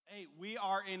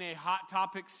are in a Hot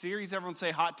Topics series. Everyone say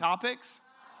Hot Topics.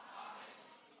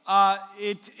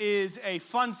 It is a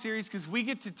fun series because we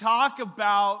get to talk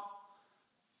about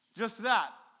just that.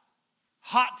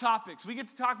 Hot topics. We get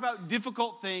to talk about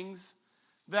difficult things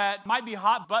that might be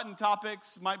hot button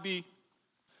topics, might be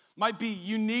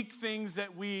unique things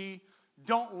that we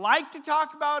don't like to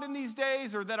talk about in these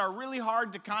days, or that are really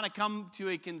hard to kind of come to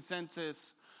a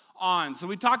consensus on. So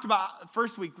we talked about,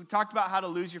 first week, we talked about how to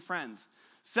lose your friends.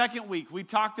 Second week, we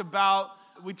talked about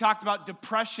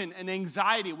depression and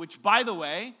anxiety, which, by the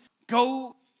way,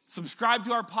 go subscribe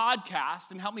to our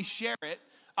podcast and help me share it.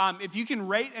 If you can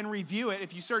rate and review it,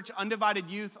 if you search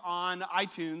Undivided Youth on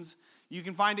iTunes, you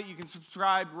can find it, you can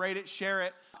subscribe, rate it, share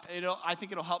it. I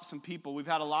think it'll help some people. We've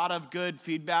had a lot of good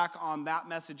feedback on that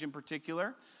message in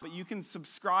particular. But you can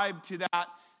subscribe to that,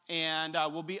 and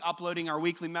we'll be uploading our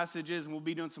weekly messages, and we'll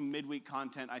be doing some midweek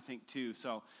content, I think, too.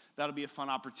 So that'll be a fun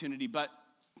opportunity. But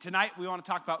tonight, we want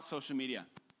to talk about social media.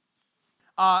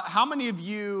 How many of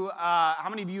you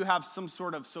have some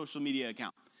sort of social media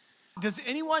account? Does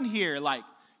anyone here,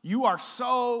 you are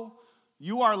so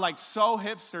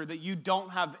hipster that you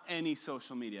don't have any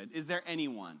social media? Is there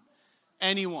anyone?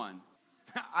 Anyone?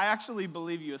 I actually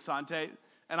believe you, Asante,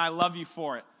 and I love you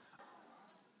for it.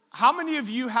 How many of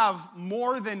you have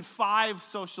more than 5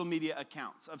 social media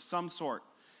accounts of some sort?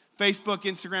 Facebook,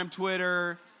 Instagram,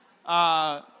 Twitter,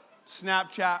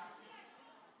 Snapchat.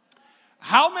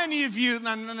 How many of you,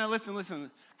 no, listen.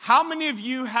 How many of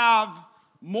you have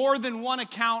more than one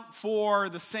account for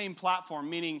the same platform?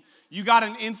 Meaning you got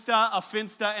an Insta, a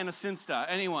Finsta, and a Sinsta.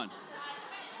 Anyone?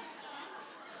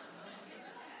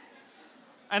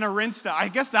 And a Rinsta. I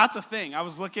guess that's a thing. I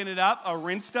was looking it up. A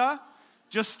Rinsta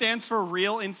just stands for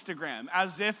real Instagram,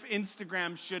 as if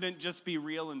Instagram shouldn't just be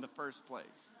real in the first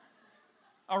place.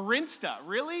 A Rinsta,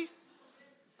 really?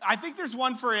 I think there's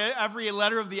one for every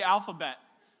letter of the alphabet.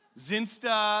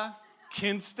 Zinsta,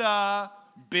 Kinsta,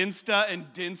 Binsta,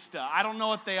 and Dinsta. I don't know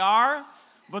what they are,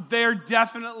 but they're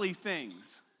definitely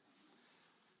things.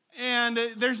 And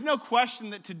there's no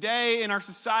question that today in our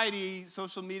society,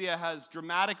 social media has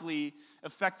dramatically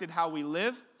affected how we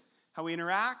live, how we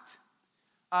interact.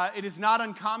 It is not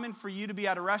uncommon for you to be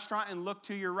at a restaurant and look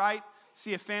to your right,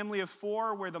 see a family of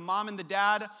 4 where the mom and the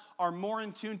dad are more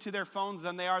in tune to their phones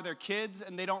than they are their kids,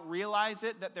 and they don't realize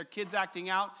it, that their kids acting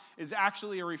out is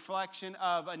actually a reflection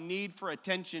of a need for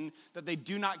attention that they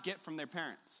do not get from their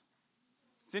parents.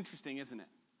 It's interesting, isn't it?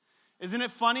 Isn't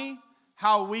it funny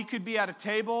how we could be at a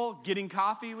table getting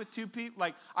coffee with 2 people?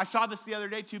 I saw this the other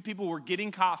day, 2 people were getting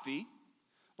coffee,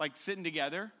 sitting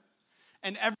together,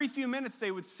 and every few minutes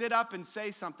they would sit up and say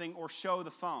something or show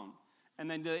the phone, and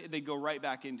then they'd go right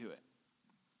back into it.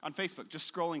 On Facebook,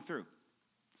 just scrolling through.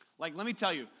 Let me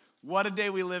tell you, what a day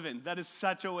we live in. That is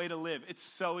such a way to live. It's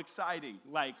so exciting.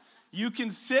 You can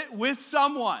sit with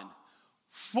someone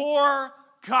for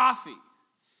coffee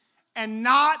and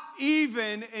not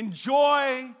even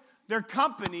enjoy their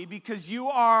company because you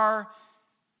are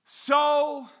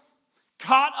so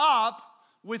caught up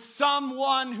with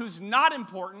someone who's not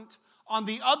important on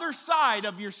the other side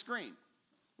of your screen.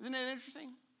 Isn't it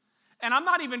interesting? And I'm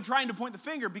not even trying to point the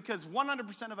finger, because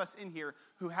 100% of us in here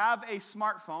who have a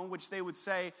smartphone, which they would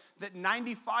say that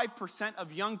 95%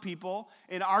 of young people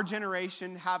in our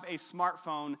generation have a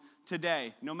smartphone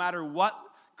today. No matter what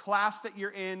class that you're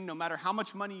in, no matter how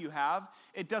much money you have,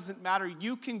 it doesn't matter.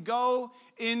 You can go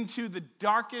into the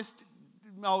darkest,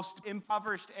 most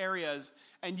impoverished areas,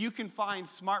 and you can find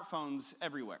smartphones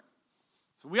everywhere.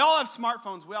 So we all have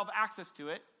smartphones. We all have access to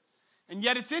it. And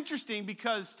yet it's interesting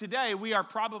because today we are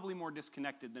probably more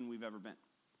disconnected than we've ever been.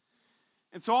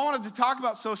 And so I wanted to talk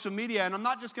about social media, and I'm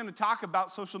not just going to talk about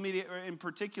social media in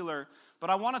particular, but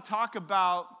I want to talk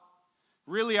about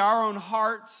really our own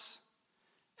hearts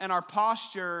and our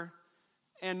posture,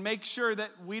 and make sure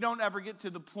that we don't ever get to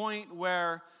the point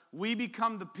where we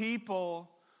become the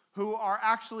people who are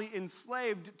actually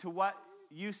enslaved to what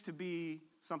used to be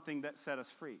something that set us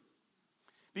free.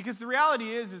 Because the reality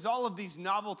is all of these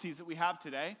novelties that we have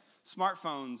today,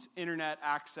 smartphones, internet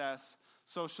access,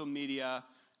 social media,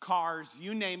 cars,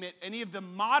 you name it, any of the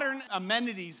modern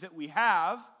amenities that we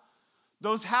have,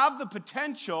 those have the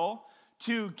potential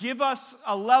to give us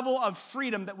a level of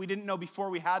freedom that we didn't know before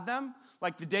we had them.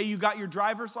 Like the day you got your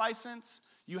driver's license,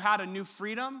 you had a new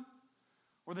freedom,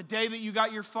 or the day that you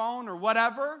got your phone or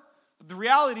whatever. But the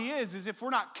reality is if we're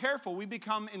not careful, we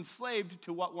become enslaved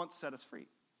to what once set us free.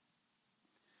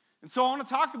 And so I want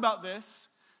to talk about this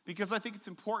because I think it's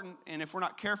important, and if we're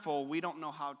not careful, we don't know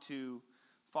how to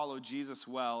follow Jesus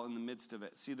well in the midst of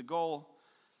it. See, the goal,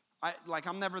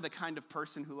 I'm never the kind of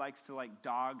person who likes to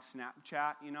dog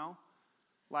Snapchat,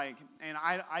 And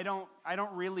I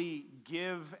don't really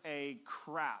give a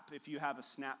crap if you have a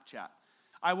Snapchat.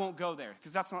 I won't go there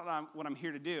because that's not what I'm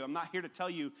here to do. I'm not here to tell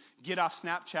you get off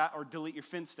Snapchat or delete your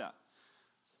Finsta.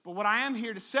 But what I am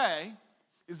here to say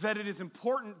is that it is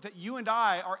important that you and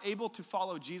I are able to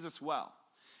follow Jesus well.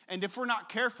 And if we're not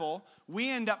careful, we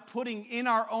end up putting in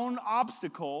our own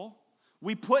obstacle,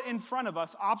 we put in front of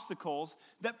us obstacles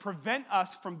that prevent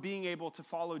us from being able to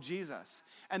follow Jesus.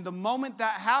 And the moment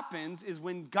that happens is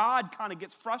when God kind of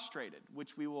gets frustrated,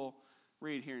 which we will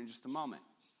read here in just a moment.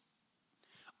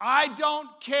 I don't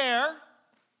care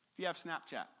if you have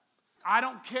Snapchat. I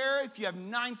don't care if you have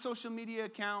 9 social media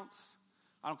accounts.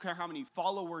 I don't care how many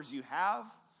followers you have.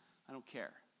 I don't care.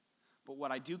 But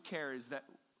what I do care is that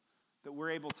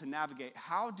we're able to navigate.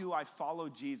 How do I follow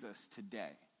Jesus today?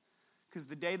 Because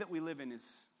the day that we live in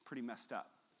is pretty messed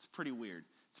up. It's pretty weird.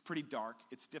 It's pretty dark.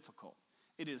 It's difficult.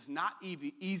 It is not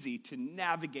easy to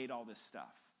navigate all this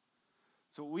stuff.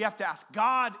 So what we have to ask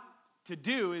God to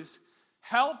do is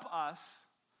help us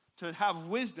to have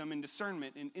wisdom and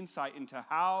discernment and insight into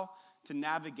how to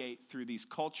navigate through these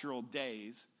cultural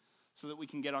days so that we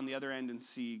can get on the other end and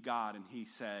see God and He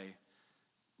say,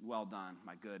 well done,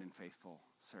 my good and faithful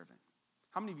servant.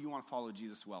 How many of you want to follow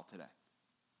Jesus well today?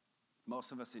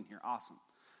 Most of us in here. Awesome.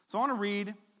 So I want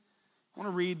to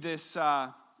read this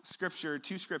scripture,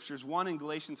 2 scriptures, one in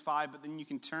Galatians 5, but then you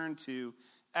can turn to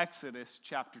Exodus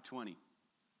chapter 20.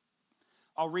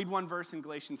 I'll read one verse in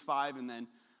Galatians 5 and then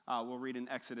we'll read in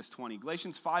Exodus 20.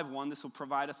 Galatians 5:1, this will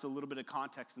provide us a little bit of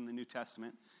context in the New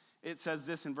Testament. It says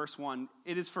this in verse 1,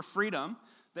 "It is for freedom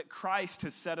that Christ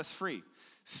has set us free.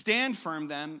 Stand firm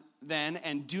then,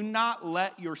 and do not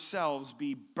let yourselves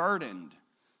be burdened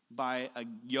by a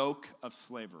yoke of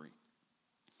slavery."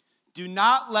 Do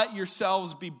not let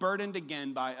yourselves be burdened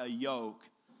again by a yoke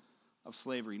of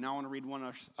slavery. Now I want to read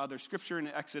one other scripture in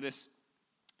Exodus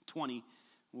 20.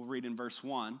 We'll read in verse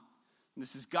 1. And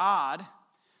this is God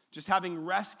just having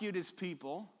rescued his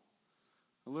people.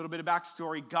 A little bit of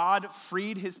backstory. God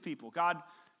freed his people. God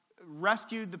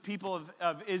rescued the people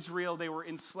of Israel. They were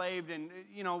enslaved. And,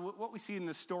 you know, what we see in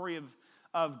the story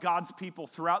of God's people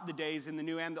throughout the days in the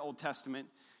New and the Old Testament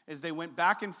is they went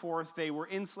back and forth. They were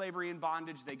in slavery and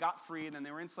bondage. They got free. Then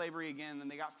they were in slavery again. Then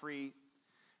they got free.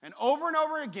 And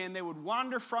over again, they would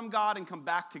wander from God and come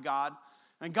back to God.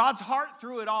 And God's heart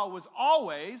through it all was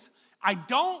always, I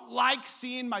don't like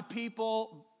seeing my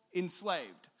people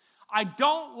enslaved. I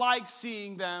don't like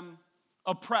seeing them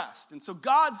oppressed. And so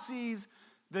God sees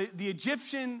the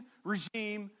Egyptian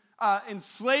regime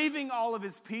enslaving all of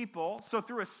his people. So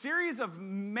through a series of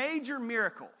major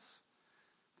miracles,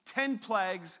 10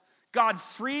 plagues, God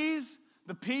frees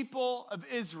the people of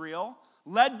Israel,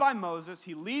 led by Moses.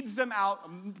 He leads them out,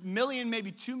 1 million,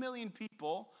 maybe 2 million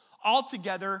people, all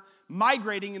together,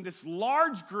 migrating in this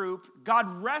large group. God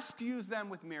rescues them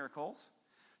with miracles,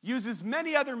 uses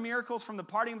many other miracles from the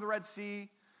parting of the Red Sea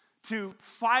to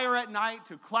fire at night,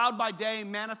 to cloud by day,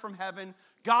 manna from heaven.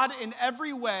 God in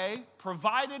every way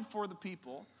provided for the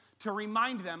people to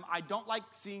remind them, I don't like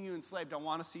seeing you enslaved. I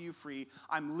want to see you free.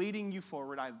 I'm leading you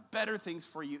forward. I have better things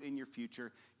for you in your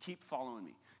future. Keep following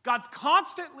me. God's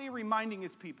constantly reminding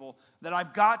his people that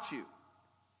I've got you.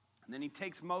 And then he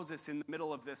takes Moses in the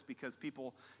middle of this because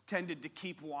people tended to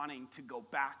keep wanting to go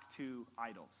back to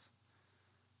idols.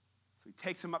 So he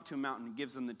takes them up to a mountain and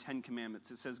gives them the 10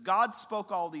 commandments. It says, God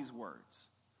spoke all these words.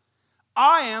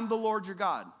 I am the Lord your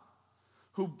God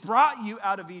who brought you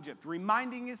out of Egypt,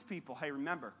 reminding his people, hey,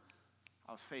 remember,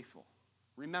 I was faithful.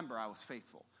 Remember, I was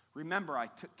faithful. Remember, I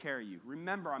took care of you.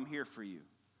 Remember, I'm here for you.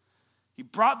 He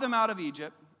brought them out of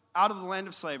Egypt, out of the land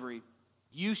of slavery.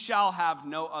 You shall have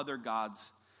no other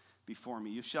gods before me.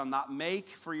 You shall not make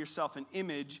for yourself an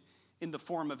image in the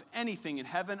form of anything in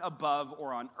heaven above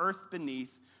or on earth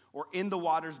beneath or in the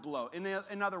waters below.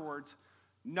 In other words,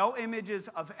 no images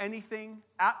of anything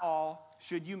at all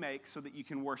should you make so that you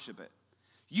can worship it.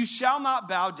 You shall not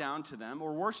bow down to them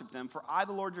or worship them, for I,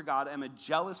 the Lord your God, am a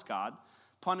jealous God,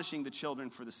 punishing the children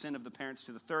for the sin of the parents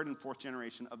to the 3rd and 4th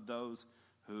generation of those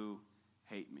who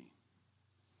hate me.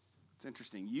 It's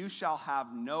interesting. You shall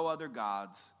have no other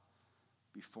gods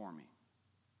before me.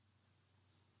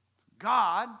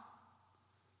 God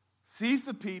sees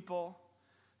the people.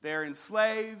 They're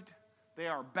enslaved. They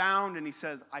are bound. And he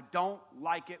says, I don't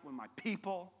like it when my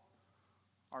people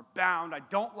are bound. I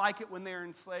don't like it when they're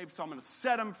enslaved. So I'm going to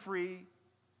set them free.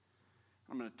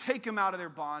 I'm going to take them out of their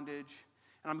bondage.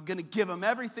 And I'm going to give them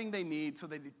everything they need so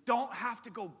they don't have to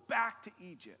go back to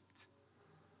Egypt.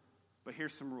 But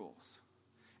here's some rules.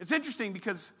 It's interesting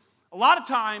because a lot of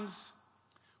times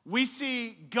we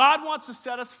see God wants to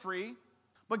set us free,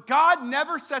 but God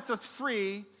never sets us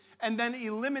free and then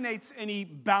eliminates any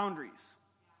boundaries.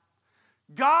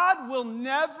 God will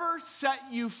never set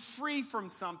you free from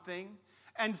something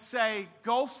and say,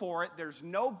 go for it, there's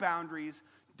no boundaries,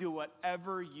 do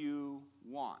whatever you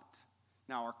want.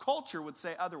 Now, our culture would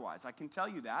say otherwise. I can tell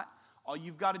you that. All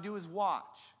you've got to do is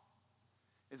watch.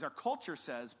 Our culture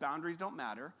says boundaries don't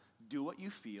matter, do what you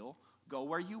feel, go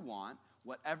where you want,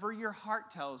 whatever your heart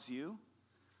tells you,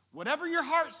 whatever your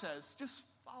heart says, just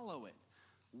follow it.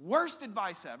 Worst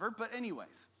advice ever, but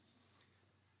anyways.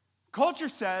 Culture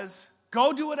says,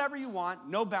 go do whatever you want,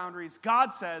 no boundaries.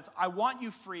 God says, I want you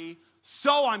free,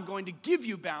 so I'm going to give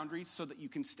you boundaries so that you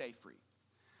can stay free.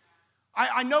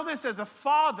 I know this as a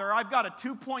father. I've got a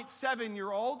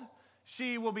 2.7-year-old.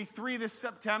 She will be 3 this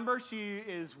September. She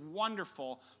is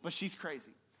wonderful, but she's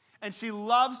crazy. And she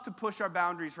loves to push our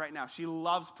boundaries right now. She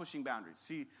loves pushing boundaries.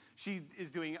 She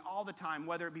is doing it all the time,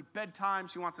 whether it be bedtime.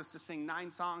 She wants us to sing 9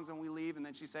 songs when we leave, and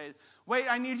then she says, wait,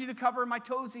 I need you to cover my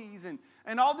toesies,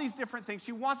 and all these different things.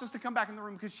 She wants us to come back in the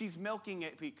room because she's milking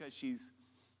it because she's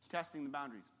testing the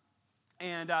boundaries.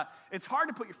 And it's hard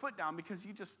to put your foot down because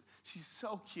she's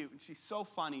so cute and she's so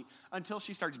funny until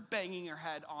she starts banging her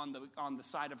head on the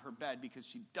side of her bed because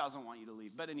she doesn't want you to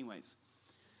leave. But anyways,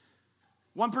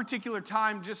 one particular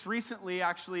time just recently,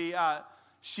 actually,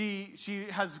 she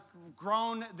has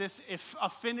grown this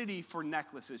affinity for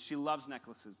necklaces. She loves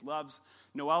necklaces, loves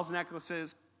Noelle's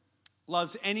necklaces,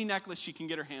 loves any necklace she can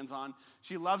get her hands on.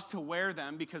 She loves to wear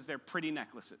them because they're pretty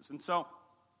necklaces. And so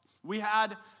we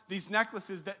had these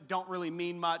necklaces that don't really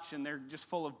mean much, and they're just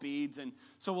full of beads. And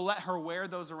so we'll let her wear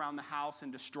those around the house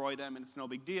and destroy them, and it's no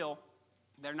big deal.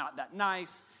 They're not that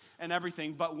nice and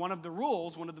everything. But one of the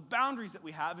rules, one of the boundaries that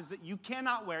we have is that you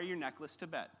cannot wear your necklace to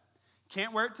bed.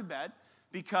 Can't wear it to bed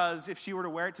because if she were to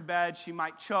wear it to bed, she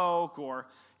might choke or,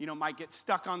 might get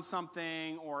stuck on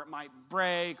something or it might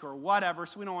break or whatever.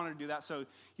 So we don't want her to do that. So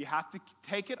you have to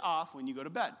take it off when you go to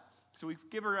bed. So we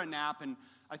give her a nap, and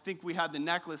I think we had the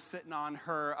necklace sitting on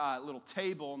her little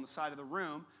table on the side of the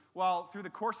room. Well, through the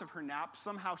course of her nap,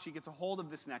 somehow she gets a hold of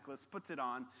this necklace, puts it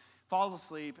on, falls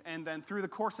asleep, and then through the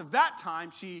course of that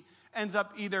time, she ends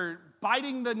up either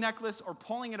biting the necklace or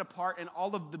pulling it apart, and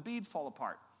all of the beads fall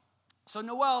apart. So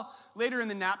Noelle, later in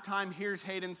the nap time, hears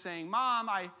Hayden saying, Mom,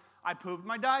 I pooped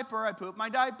my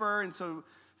diaper, And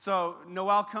so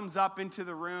Noelle comes up into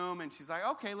the room, and she's like,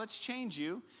 okay, let's change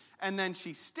you. And then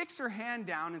she sticks her hand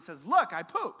down and says, look, I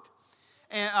pooped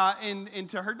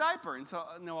into her diaper. And so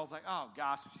Noelle's like, oh,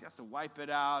 gosh, she has to wipe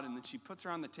it out. And then she puts her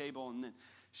on the table, and then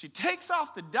she takes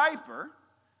off the diaper.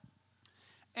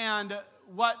 And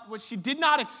what she did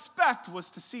not expect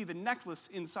was to see the necklace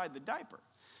inside the diaper.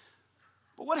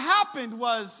 But what happened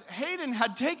was Hayden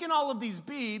had taken all of these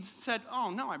beads and said, oh,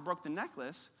 no, I broke the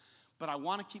necklace, but I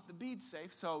want to keep the beads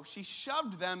safe. So she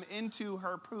shoved them into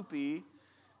her poopy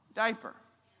diaper.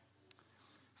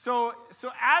 So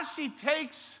as she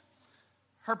takes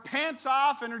her pants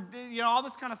off and her, all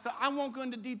this kind of stuff, I won't go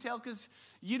into detail because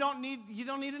you don't need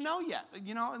to know yet,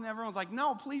 and everyone's like,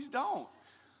 no, please don't.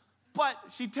 But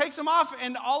she takes them off,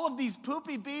 and all of these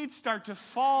poopy beads start to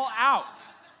fall out.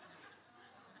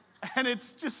 And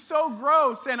it's just so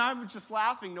gross, and I was just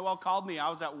laughing. Noelle called me. I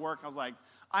was at work. I was like,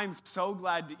 I'm so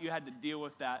glad that you had to deal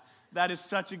with that. That is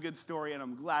such a good story, and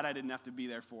I'm glad I didn't have to be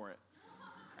there for it.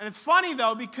 And it's funny,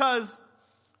 though, because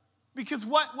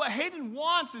what Hayden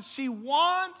wants is she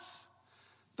wants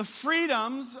the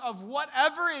freedoms of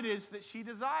whatever it is that she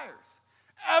desires.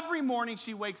 Every morning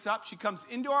she wakes up, she comes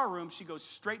into our room, she goes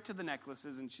straight to the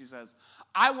necklaces, and she says,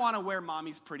 I want to wear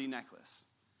Mommy's pretty necklace.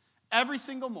 Every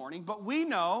single morning, but we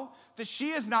know that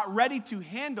she is not ready to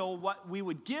handle what we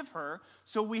would give her,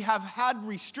 so we have had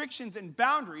restrictions and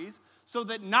boundaries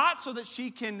not so that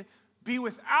she can be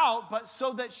without, but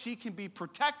so that she can be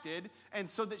protected and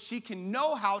so that she can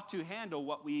know how to handle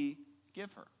what we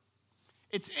give her.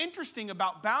 It's interesting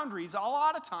about boundaries. A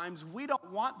lot of times we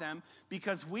don't want them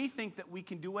because we think that we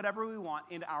can do whatever we want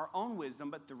in our own wisdom.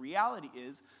 But the reality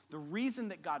is the reason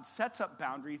that God sets up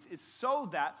boundaries is so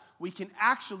that we can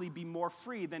actually be more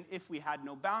free than if we had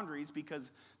no boundaries,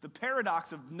 because the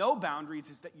paradox of no boundaries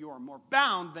is that you are more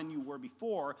bound than you were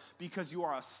before because you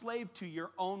are a slave to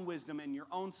your own wisdom and your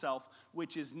own self,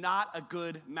 which is not a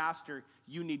good master.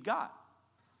 You need God.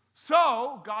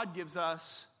 So God gives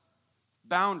us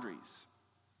boundaries.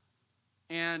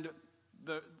 And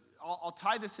I'll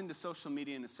tie this into social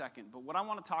media in a second, but what I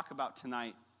want to talk about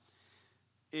tonight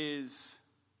is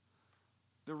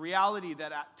the reality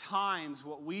that at times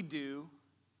what we do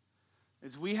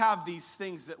is we have these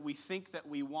things that we think that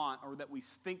we want, or that we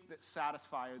think that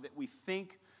satisfy, or that we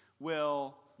think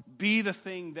will be the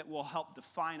thing that will help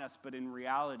define us, but in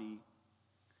reality,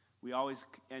 we always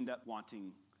end up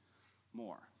wanting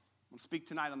more. We'll speak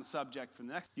tonight on the subject for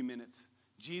the next few minutes.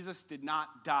 Jesus did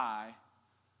not die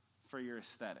for your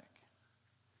aesthetic.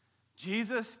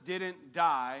 Jesus didn't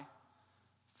die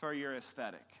for your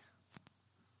aesthetic.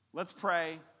 Let's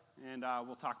pray, and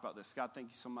we'll talk about this. God, thank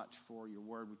you so much for your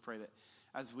word. We pray that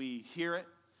as we hear it,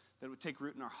 that it would take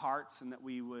root in our hearts, and that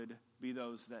we would be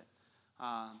those that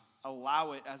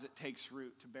allow it as it takes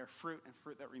root to bear fruit, and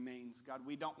fruit that remains. God,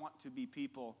 we don't want to be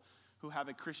people who have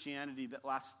a Christianity that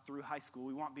lasts through high school.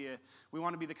 We want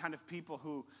to be the kind of people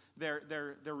who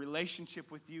their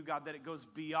relationship with you, God, that it goes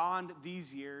beyond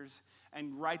these years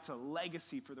and writes a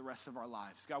legacy for the rest of our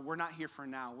lives. God, we're not here for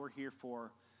now. We're here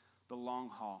for the long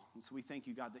haul. And so we thank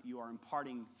you, God, that you are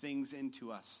imparting things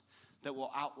into us that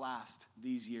will outlast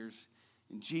these years.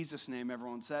 In Jesus' name,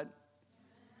 everyone said,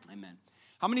 Amen.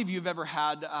 How many of you have ever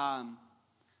had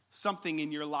something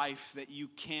in your life that you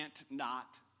can't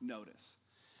not notice?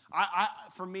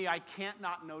 For me, I can't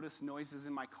not notice noises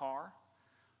in my car.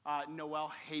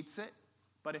 Noelle hates it,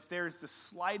 but if there's the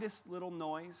slightest little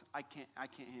noise, I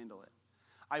can't handle it.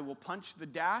 I will punch the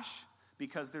dash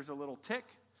because there's a little tick.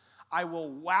 I will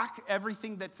whack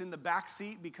everything that's in the back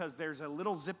seat because there's a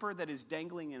little zipper that is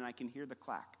dangling and I can hear the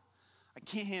clack. I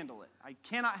can't handle it. I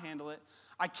cannot handle it.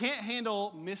 I can't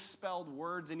handle misspelled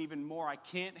words, and even more, I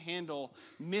can't handle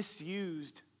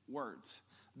misused words.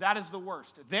 That is the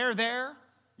worst. They're there.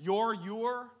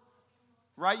 You're,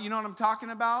 right? You know what I'm talking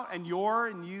about? And you're,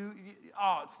 and you,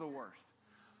 oh, it's the worst.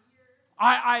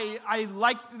 I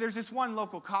like, there's this one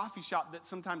local coffee shop that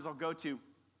sometimes I'll go to,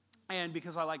 and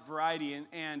because I like variety,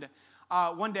 and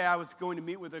one day I was going to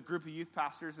meet with a group of youth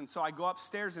pastors, and so I go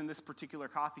upstairs in this particular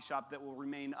coffee shop that will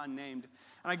remain unnamed,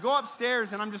 and I go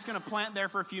upstairs, and I'm just going to plant there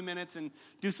for a few minutes and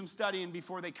do some studying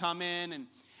before they come in,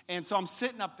 and so I'm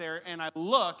sitting up there, and I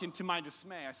look, and to my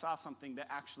dismay, I saw something that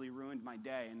actually ruined my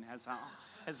day and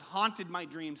has haunted my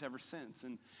dreams ever since.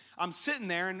 And I'm sitting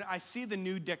there, and I see the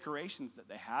new decorations that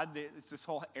they had. It's this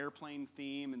whole airplane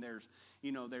theme, and there's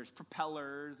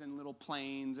propellers and little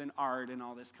planes and art and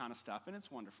all this kind of stuff, and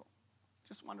it's wonderful.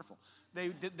 Just wonderful.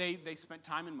 They spent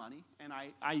time and money, and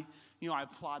I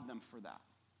applaud them for that.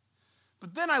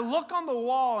 But then I look on the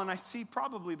wall, and I see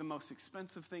probably the most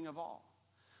expensive thing of all.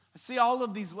 I see all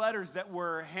of these letters that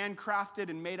were handcrafted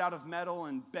and made out of metal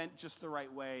and bent just the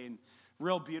right way and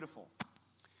real beautiful.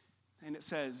 And it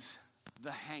says,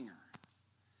 the hangar.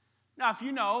 Now, if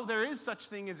you know, there is such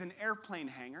thing as an airplane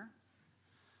hangar.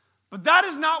 But that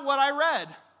is not what I read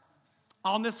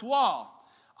on this wall.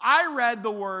 I read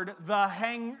the word, the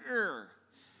hangar.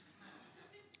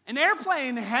 An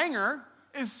airplane hangar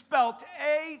is spelt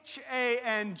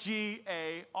Hangar.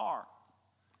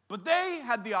 But they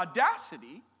had the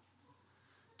audacity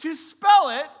to spell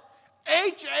it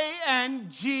Hanger,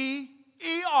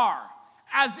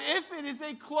 as if it is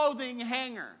a clothing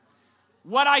hanger.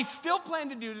 What I still plan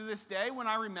to do to this day, when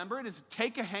I remember it, is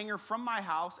take a hanger from my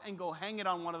house and go hang it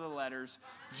on one of the letters,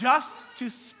 just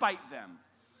to spite them.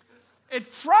 It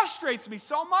frustrates me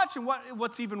so much, and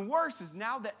what's even worse is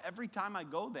now that every time I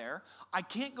go there, I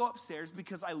can't go upstairs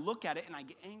because I look at it and I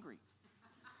get angry.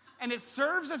 And it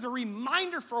serves as a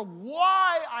reminder for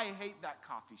why I hate that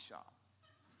coffee shop.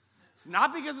 It's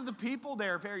not because of the people. They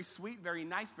are very sweet, very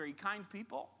nice, very kind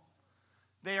people.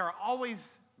 They are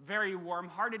always very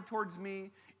warm-hearted towards me.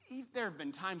 There have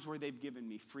been times where they've given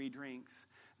me free drinks.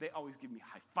 They always give me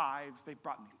high fives. They've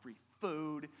brought me free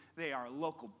food. They are a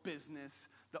local business.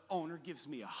 The owner gives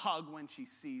me a hug when she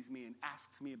sees me and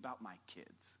asks me about my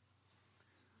kids.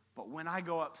 But when I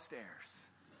go upstairs,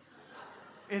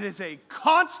 it is a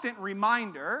constant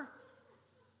reminder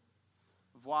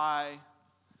of why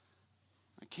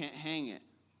I can't hang it,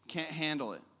 can't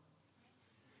handle it,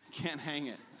 can't hang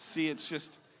it. See,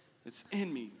 it's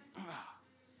in me.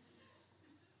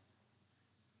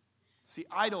 See,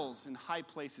 idols in high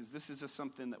places, this is just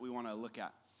something that we want to look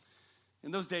at.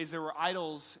 In those days, there were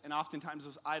idols, and oftentimes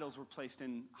those idols were placed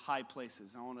in high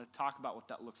places. I want to talk about what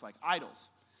that looks like. Idols.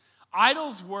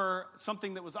 Idols were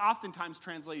something that was oftentimes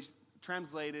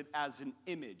translated as an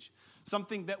image,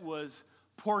 something that was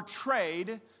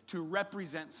portrayed to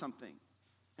represent something.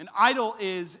 An idol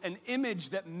is an image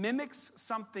that mimics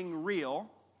something real,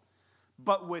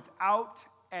 but without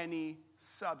any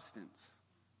substance.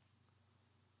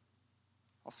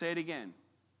 I'll say it again.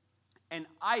 An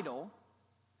idol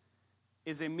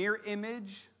is a mere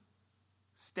image,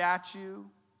 statue,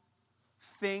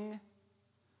 thing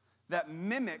that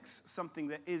mimics something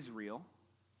that is real,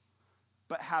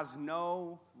 but has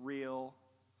no real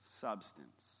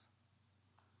substance.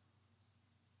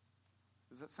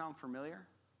 Does that sound familiar?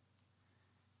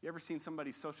 You ever seen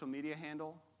somebody's social media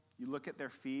handle? You look at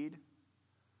their feed,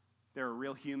 they're a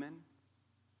real human.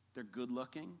 they're good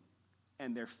looking,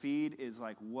 and their feed is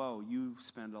like, whoa, you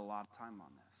spend a lot of time on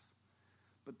this.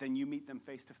 But then you meet them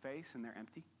face to face and they're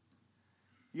empty.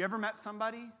 You ever met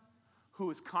somebody who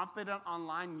is confident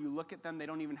online and you look at them, they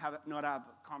don't even know how to have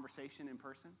a conversation in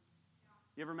person?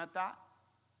 You ever met that?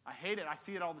 I hate it. I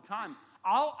see it all the time.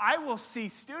 I will see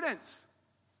students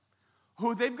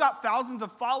who they've got thousands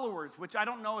of followers, which I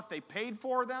don't know if they paid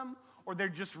for them or they're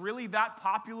just really that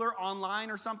popular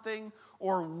online or something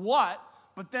or what.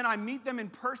 But then I meet them in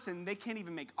person. They can't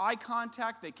even make eye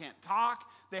contact. They can't talk.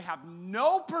 They have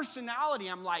no personality.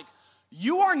 I'm like,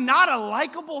 you are not a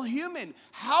likable human.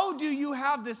 How do you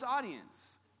have this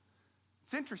audience?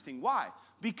 It's interesting. Why?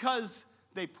 Because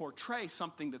they portray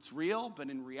something that's real, but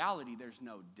in reality, there's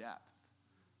no depth.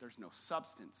 There's no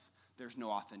substance. There's no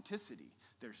authenticity.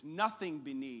 There's nothing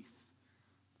beneath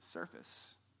the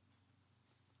surface.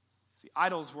 See,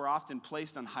 idols were often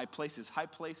placed on high places. High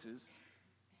places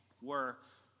were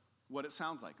what it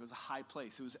sounds like. It was a high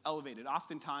place. It was elevated.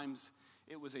 Oftentimes,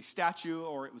 it was a statue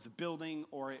or it was a building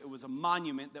or it was a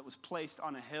monument that was placed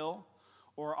on a hill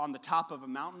or on the top of a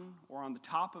mountain or on the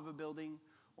top of a building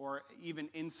or even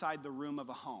inside the room of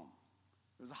a home.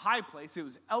 It was a high place. It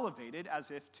was elevated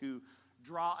as if to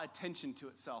draw attention to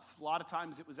itself. A lot of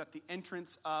times it was at the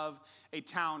entrance of a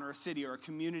town or a city or a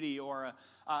community or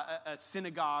a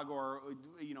synagogue or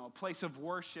a place of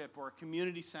worship or a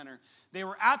community center. They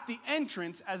were at the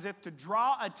entrance as if to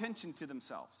draw attention to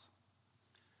themselves.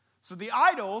 So the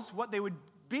idols, what they would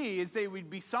be is they would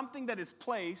be something that is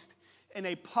placed in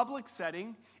a public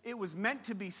setting. It was meant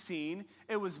to be seen.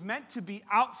 It was meant to be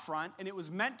out front, and it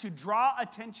was meant to draw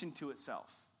attention to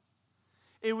itself.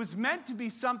 It was meant to be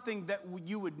something that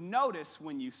you would notice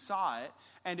when you saw it,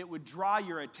 and it would draw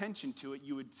your attention to it.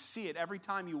 You would see it every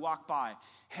time you walk by.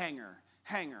 Hanger,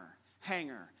 hanger,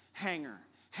 hanger, hanger,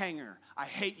 hanger. I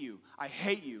hate you. I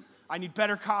hate you. I need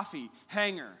better coffee.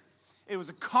 Hanger. It was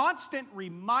a constant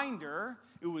reminder.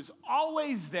 It was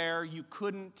always there. You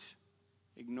couldn't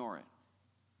ignore it.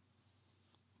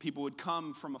 People would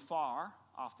come from afar,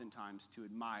 oftentimes, to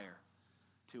admire,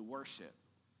 to worship,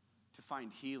 to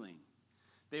find healing.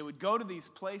 They would go to these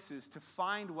places to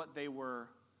find what they were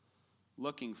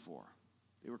looking for.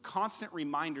 They were constant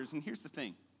reminders. And here's the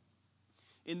thing.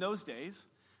 In those days,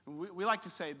 we like to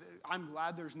say, I'm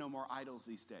glad there's no more idols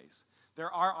these days.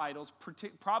 There are idols,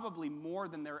 probably more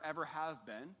than there ever have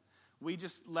been. We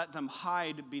just let them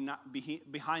hide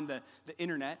behind the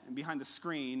internet and behind the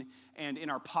screen and in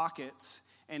our pockets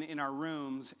and in our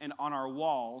rooms and on our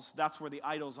walls. That's where the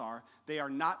idols are. They are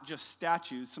not just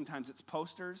statues. Sometimes it's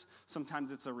posters.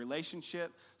 Sometimes it's a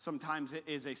relationship. Sometimes it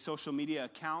is a social media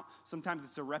account. Sometimes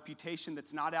it's a reputation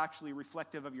that's not actually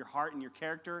reflective of your heart and your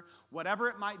character. Whatever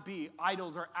it might be,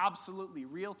 idols are absolutely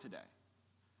real today.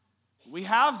 We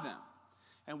have them,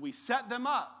 and we set them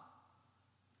up.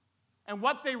 And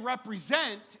what they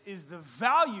represent is the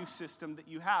value system that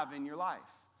you have in your life.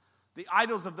 The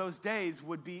idols of those days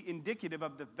would be indicative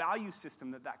of the value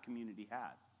system that community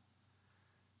had.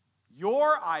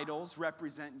 Your idols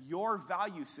represent your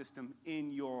value system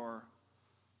in your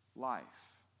life.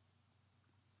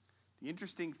 The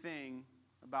interesting thing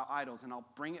about idols, and I'll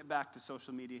bring it back to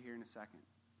social media here in a second,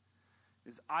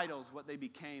 is idols, what they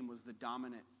became was the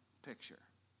dominant picture.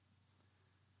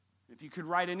 If you could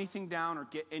write anything down or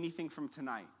get anything from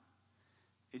tonight,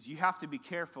 is you have to be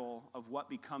careful of what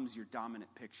becomes your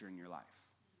dominant picture in your life.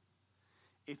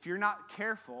 If you're not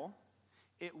careful,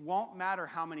 it won't matter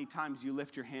how many times you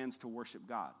lift your hands to worship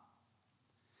God.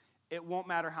 It won't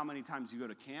matter how many times you go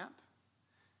to camp.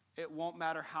 It won't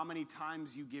matter how many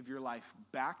times you give your life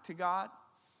back to God.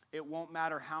 It won't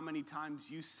matter how many times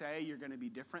you say you're going to be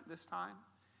different this time.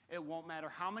 It won't matter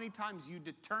how many times you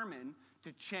determine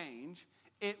to change.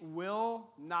 It will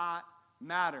not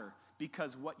matter,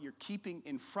 because what you're keeping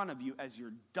in front of you as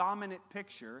your dominant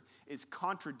picture is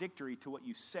contradictory to what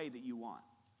you say that you want.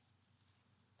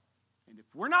 And if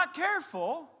we're not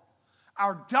careful,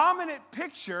 our dominant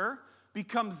picture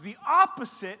becomes the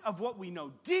opposite of what we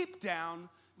know deep down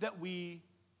that we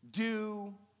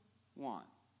do want.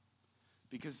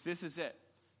 Because this is it.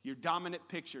 Your dominant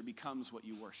picture becomes what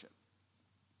you worship.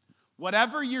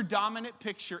 Whatever your dominant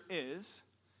picture is,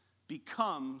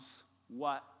 becomes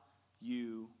what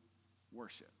you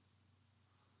worship.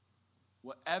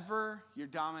 Whatever your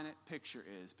dominant picture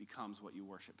is, becomes what you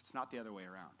worship. It's not the other way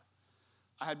around.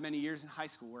 I had many years in high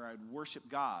school where I would worship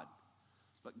God,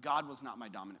 but God was not my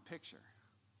dominant picture.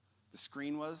 The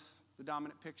screen was the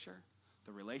dominant picture.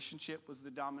 The relationship was the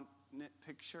dominant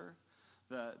picture.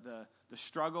 The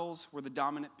struggles were the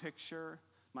dominant picture.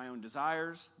 My own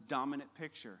desires, dominant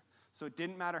picture. So it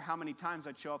didn't matter how many times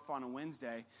I'd show up on a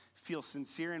Wednesday, feel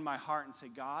sincere in my heart and say,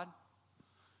 God,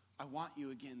 I want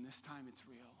you again. This time it's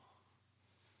real.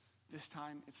 This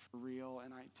time it's for real,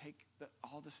 and I take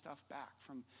all the stuff back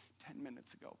from 10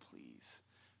 minutes ago, please.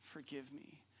 Forgive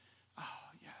me. Oh,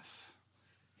 yes.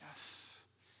 Yes.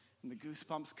 And the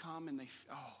goosebumps come, and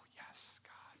oh, yes,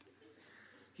 God.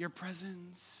 Your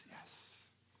presence, yes.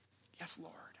 Yes,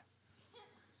 Lord.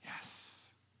 Yes.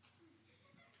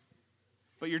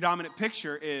 But your dominant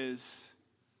picture is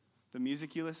the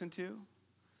music you listen to.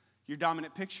 Your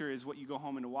dominant picture is what you go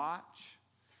home and watch.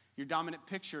 Your dominant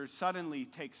picture suddenly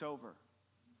takes over.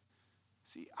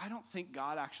 See, I don't think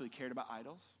God actually cared about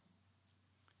idols.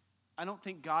 I don't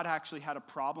think God actually had a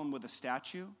problem with a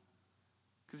statue.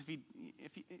 Because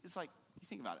if he, it's like, you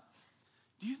think about it.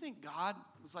 Do you think God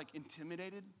was like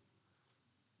intimidated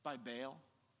by Baal?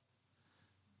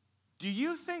 Do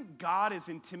you think God is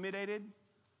intimidated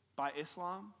by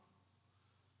Islam?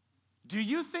 Do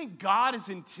you think God is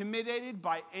intimidated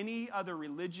by any other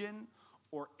religion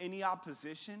or any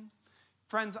opposition?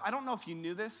 Friends, I don't know if you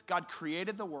knew this. God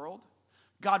created the world.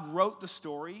 God wrote the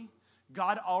story.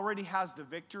 God already has the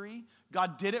victory.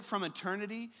 God did it from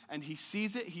eternity, and he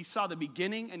sees it. He saw the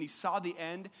beginning, and he saw the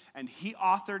end, and he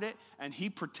authored it, and he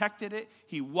protected it.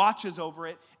 He watches over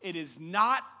it. It is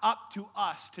not up to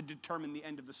us to determine the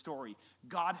end of the story.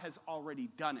 God has already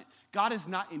done it. God is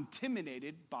not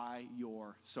intimidated by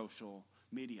your social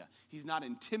media. He's not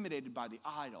intimidated by the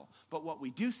idol. But what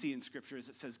we do see in Scripture is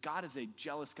it says God is a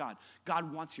jealous God.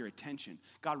 God wants your attention.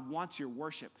 God wants your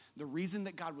worship. The reason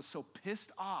that God was so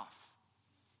pissed off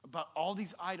about all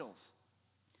these idols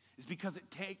is because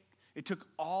it took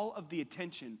all of the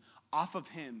attention off of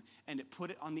him and it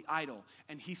put it on the idol.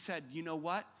 And he said, you know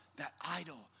what? That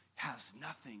idol has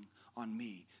nothing on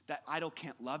me. That idol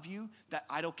can't love you. That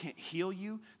idol can't heal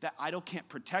you. That idol can't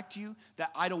protect you. That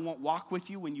idol won't walk with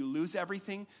you when you lose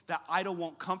everything. That idol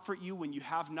won't comfort you when you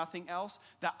have nothing else.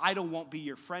 That idol won't be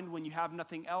your friend when you have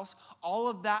nothing else. All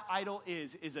of that idol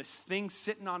is a thing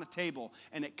sitting on a table,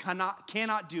 and it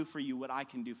cannot do for you what I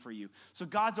can do for you. So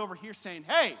God's over here saying,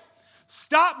 hey,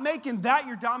 stop making that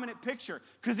your dominant picture,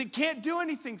 because it can't do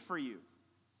anything for you.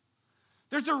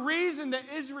 There's a reason that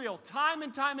Israel, time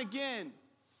and time again,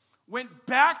 went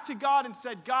back to God and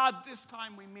said, God, this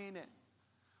time we mean it.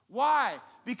 Why?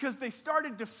 Because they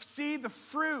started to see the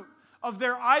fruit of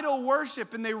their idol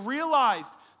worship, and they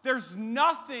realized there's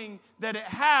nothing that it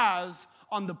has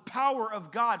on the power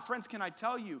of God. Friends, can I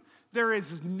tell you, there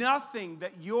is nothing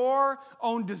that your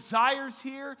own desires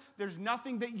here, there's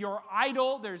nothing that your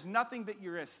idol, there's nothing that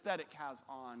your aesthetic has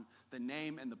on the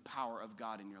name and the power of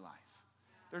God in your life.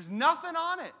 There's nothing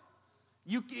on it.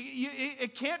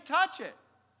 It can't touch it.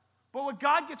 But what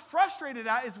God gets frustrated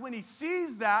at is when he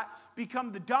sees that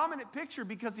become the dominant picture,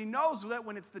 because he knows that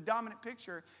when it's the dominant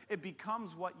picture, it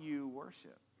becomes what you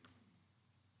worship.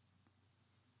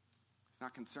 He's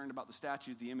not concerned about the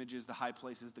statues, the images, the high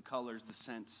places, the colors, the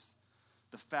scents,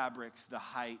 the fabrics, the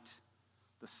height,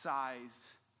 the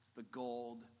size, the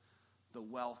gold, the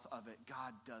wealth of it.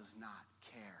 God does not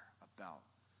care about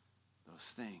those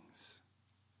things.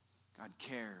 God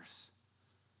cares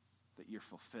that you're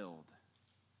fulfilled.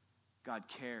 God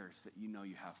cares that you know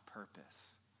you have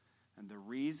purpose. And the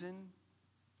reason,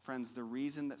 friends, the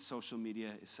reason that social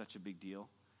media is such a big deal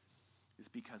is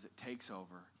because it takes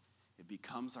over. It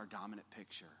becomes our dominant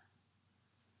picture.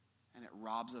 And it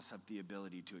robs us of the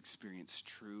ability to experience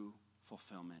true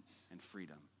fulfillment and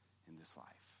freedom in this life.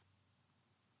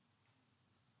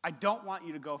 I don't want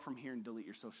you to go from here and delete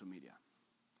your social media.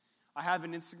 I have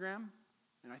an Instagram,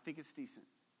 and I think it's decent.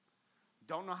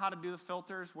 Don't know how to do the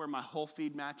filters where my whole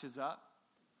feed matches up.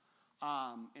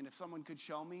 And if someone could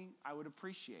show me, I would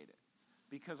appreciate it.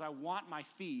 Because I want my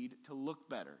feed to look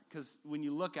better. Because when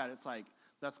you look at it, it's like,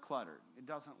 that's cluttered. It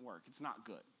doesn't work. It's not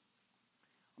good.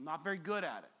 I'm not very good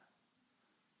at it.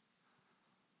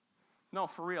 No,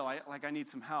 for real, I need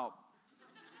some help.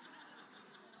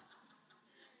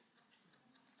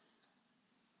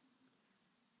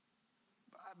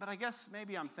 But I guess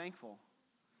maybe I'm thankful.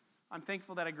 I'm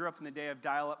thankful that I grew up in the day of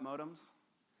dial-up modems,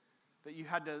 that you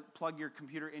had to plug your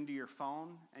computer into your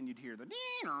phone, and you'd hear the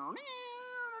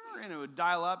and it would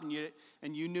dial up, and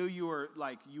you knew you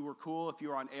were cool if you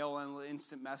were on AOL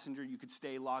Instant Messenger. You could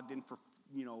stay logged in for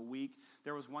a week.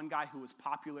 There was one guy who was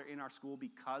popular in our school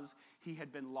because he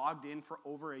had been logged in for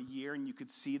over a year, and you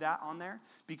could see that on there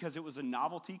because it was a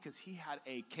novelty because he had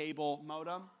a cable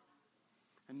modem.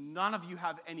 And none of you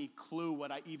have any clue what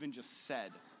I even just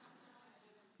said.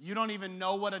 You don't even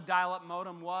know what a dial-up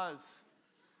modem was.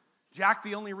 Jack,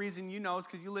 the only reason you know is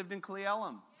because you lived in Cle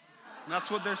Elum. And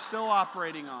that's what they're still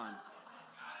operating on.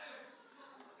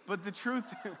 But the truth,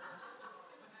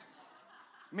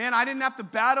 man, I didn't have to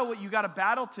battle what you got to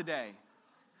battle today.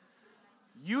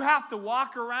 You have to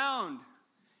walk around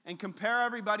and compare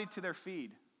everybody to their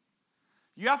feed.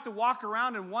 You have to walk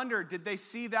around and wonder, did they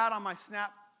see that on my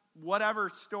Snap whatever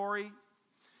story?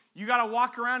 You got to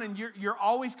walk around and you're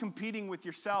always competing with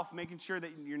yourself, making sure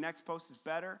that your next post is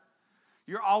better.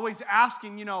 You're always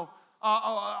asking,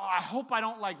 I hope I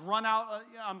don't run out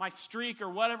on my streak or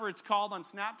whatever it's called on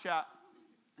Snapchat.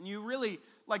 And you really,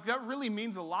 that really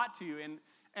means a lot to you.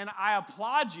 And I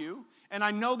applaud you. And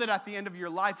I know that at the end of your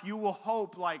life, you will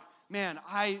hope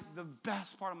the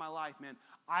best part of my life, man,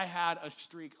 I had a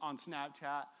streak on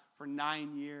Snapchat for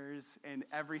 9 years and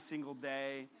every single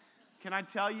day. Can I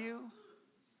tell you?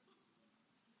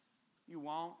 You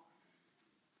won't.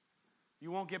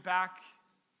 You won't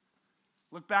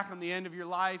look back on the end of your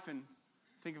life and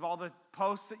think of all the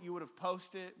posts that you would have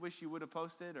posted, wish you would have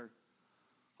posted, or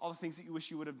all the things that you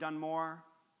wish you would have done more.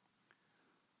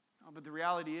 But the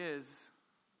reality is,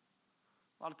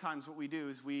 a lot of times what we do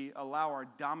is we allow our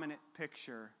dominant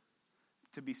picture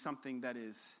to be something that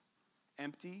is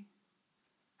empty,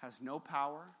 has no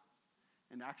power,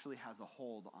 and actually has a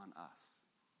hold on us.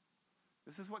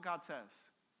 This is what God says.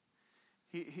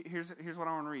 Here's what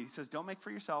I want to read. He says, don't make for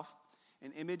yourself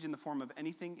an image in the form of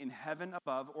anything in heaven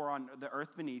above or on the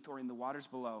earth beneath or in the waters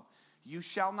below. You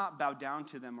shall not bow down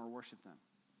to them or worship them.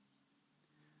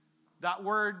 That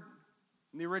word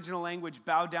in the original language,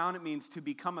 bow down, it means to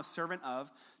become a servant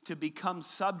of, to become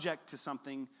subject to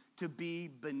something, to be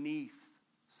beneath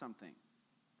something.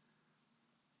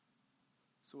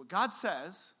 So what God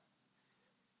says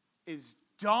is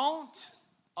don't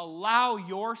allow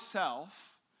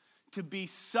yourself to be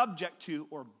subject to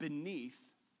or beneath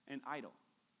an idol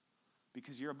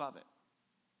because you're above it.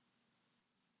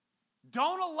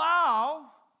 Don't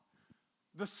allow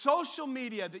the social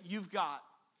media that you've got,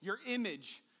 your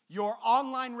image, your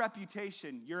online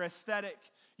reputation, your aesthetic,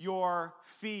 your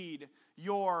feed,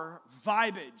 your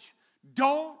vibage.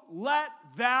 Don't let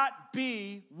that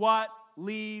be what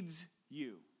leads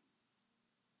you.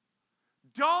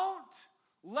 Don't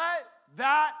let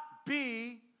that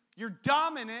be your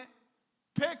dominant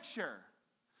picture.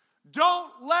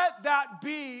 Don't let that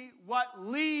be what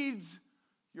leads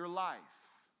your life.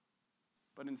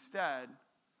 But instead,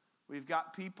 we've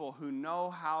got people who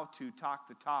know how to talk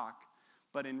the talk,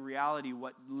 but in reality,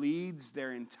 what leads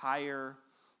their entire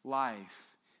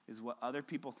life is what other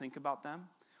people think about them,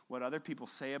 what other people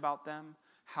say about them,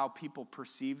 how people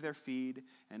perceive their feed,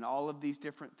 and all of these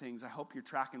different things. I hope you're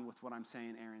tracking with what I'm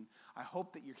saying, Aaron. I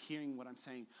hope that you're hearing what I'm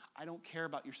saying. I don't care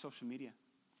about your social media.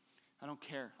 I don't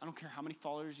care. I don't care how many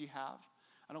followers you have.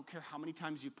 I don't care how many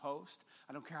times you post.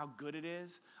 I don't care how good it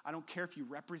is. I don't care if you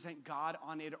represent God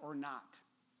on it or not.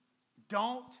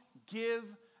 Don't give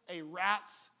a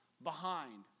rat's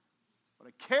behind. What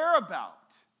I care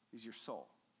about is your soul.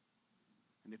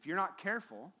 And if you're not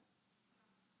careful,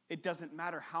 it doesn't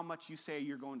matter how much you say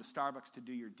you're going to Starbucks to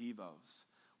do your devos.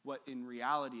 What in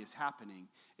reality is happening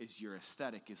is your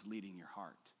aesthetic is leading your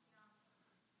heart.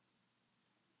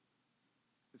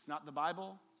 It's not the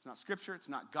Bible. It's not Scripture. It's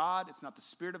not God. It's not the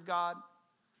Spirit of God.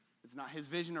 It's not His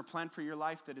vision or plan for your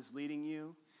life that is leading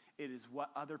you. It is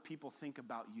what other people think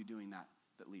about you doing that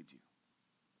leads you.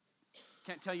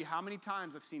 Can't tell you how many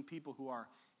times I've seen people who are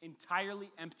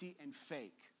entirely empty and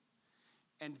fake,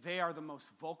 and they are the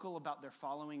most vocal about their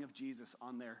following of Jesus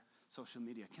on their social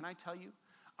media. Can I tell you,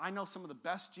 I know some of the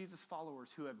best Jesus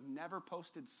followers who have never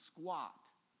posted squat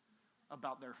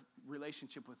about their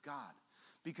relationship with God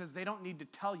because they don't need to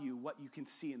tell you what you can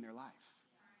see in their life.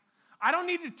 I don't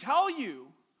need to tell you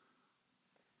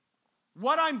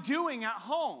what I'm doing at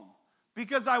home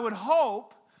because I would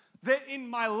hope that in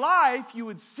my life you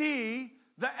would see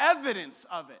the evidence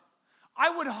of it. I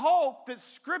would hope that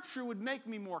Scripture would make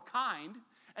me more kind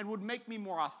and would make me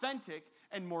more authentic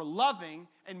and more loving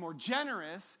and more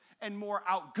generous and more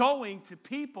outgoing to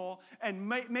people and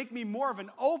make me more of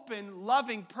an open,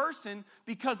 loving person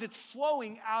because it's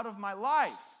flowing out of my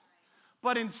life.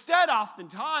 But instead,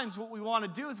 oftentimes, what we want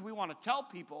to do is we want to tell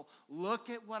people, look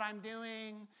at what I'm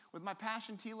doing with my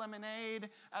passion tea lemonade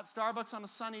at Starbucks on a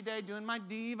sunny day doing my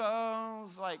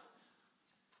devos. Like,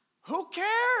 who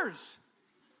cares?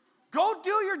 Go do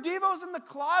your devos in the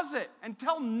closet and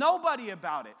tell nobody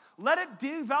about it. Let it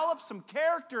develop some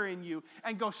character in you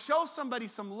and go show somebody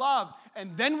some love,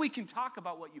 and then we can talk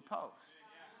about what you post.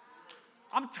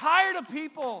 I'm tired of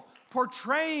people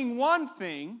portraying one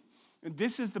thing. And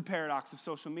this is the paradox of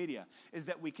social media, is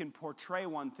that we can portray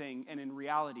one thing, and in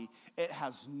reality, it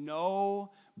has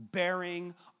no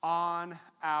bearing on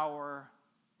our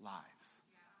lives.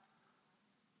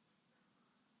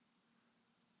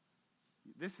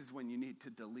 This is when you need to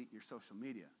delete your social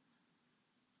media.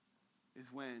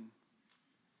 Is when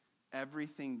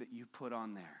everything that you put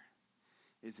on there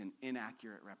is an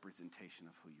inaccurate representation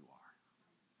of who you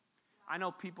are. I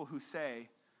know people who say,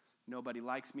 nobody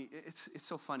likes me. It's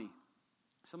so funny.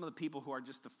 Some of the people who are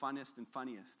just the funnest and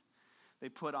funniest, they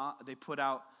put out,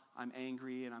 I'm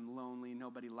angry and I'm lonely,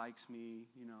 nobody likes me,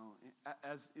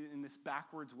 as in this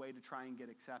backwards way to try and get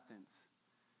acceptance.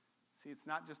 See, it's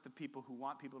not just the people who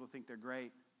want people to think they're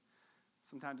great.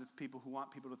 Sometimes it's people who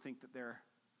want people to think that they're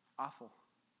awful.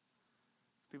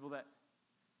 It's people that,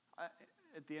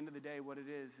 at the end of the day, what it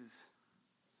is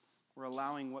we're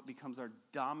allowing what becomes our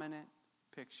dominant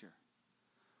picture,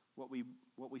 what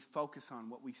we focus on,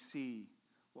 what we see,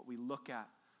 what we look at,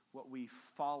 what we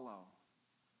follow,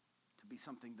 to be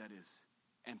something that is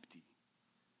empty,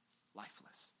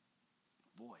 lifeless,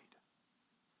 void.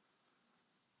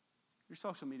 Your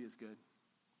social media is good.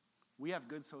 We have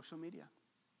good social media.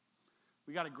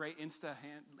 We got a great Insta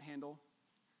handle.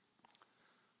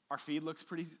 Our feed looks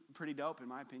pretty dope, in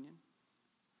my opinion.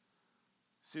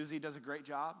 Susie does a great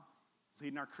job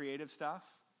leading our creative stuff.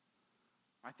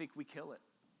 I think we kill it.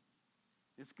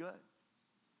 It's good.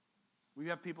 We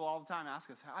have people all the time ask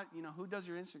us, who does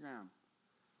your Instagram?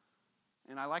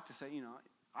 And I like to say,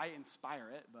 I inspire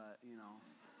it, but,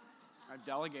 I've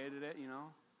delegated it,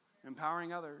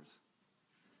 empowering others.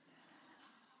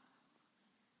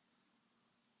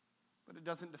 But it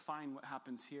doesn't define what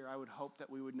happens here. I would hope that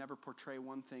we would never portray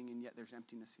one thing and yet there's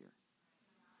emptiness here.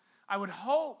 I would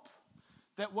hope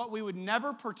that what we would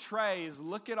never portray is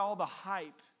look at all the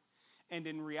hype and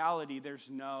in reality there's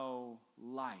no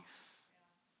life.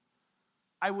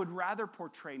 I would rather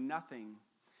portray nothing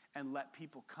and let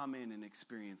people come in and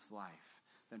experience life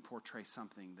than portray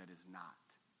something that is not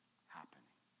happening.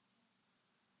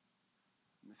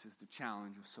 And this is the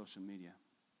challenge with social media.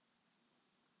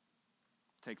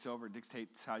 Takes over,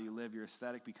 dictates how you live. Your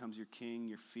aesthetic becomes your king.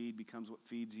 Your feed becomes what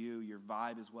feeds you. Your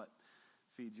vibe is what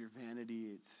feeds your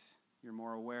vanity. You're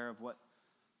more aware of what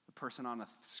the person on a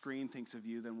screen thinks of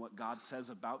you than what God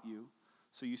says about you.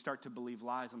 So you start to believe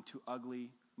lies. I'm too ugly.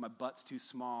 My butt's too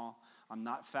small. I'm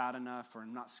not fat enough, or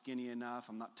I'm not skinny enough.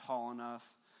 I'm not tall enough.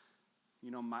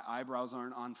 My eyebrows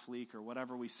aren't on fleek, or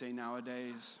whatever we say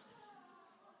nowadays.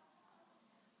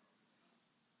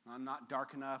 I'm not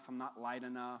dark enough. I'm not light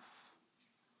enough.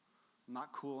 I'm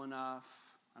not cool enough.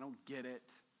 I don't get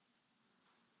it.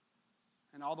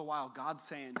 And all the while, God's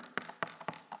saying,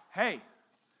 hey,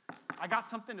 I got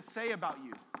something to say about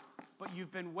you, but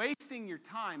you've been wasting your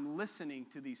time listening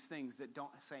to these things that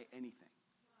don't say anything.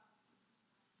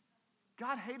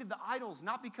 God hated the idols,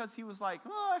 not because he was like,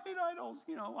 I hate idols,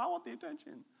 I want the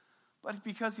attention. But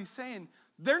because he's saying,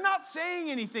 they're not saying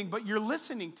anything, but you're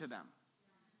listening to them.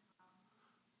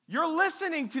 You're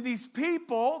listening to these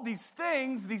people, these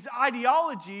things, these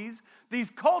ideologies, these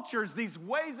cultures, these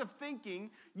ways of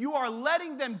thinking. You are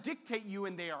letting them dictate you,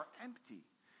 and they are empty.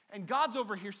 And God's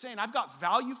over here saying, I've got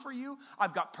value for you.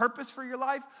 I've got purpose for your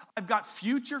life. I've got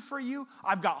future for you.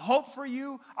 I've got hope for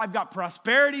you. I've got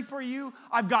prosperity for you.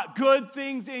 I've got good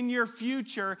things in your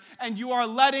future. And you are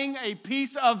letting a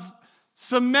piece of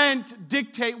cement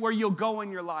dictate where you'll go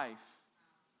in your life.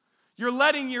 You're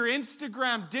letting your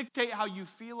Instagram dictate how you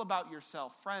feel about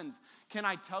yourself. Friends, can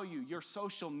I tell you, your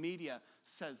social media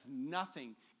says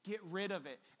nothing. Get rid of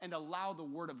it and allow the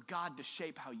Word of God to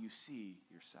shape how you see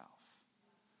yourself.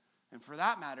 And for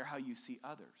that matter, how you see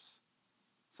others.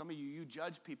 Some of you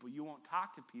judge people. You won't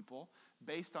talk to people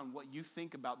based on what you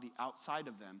think about the outside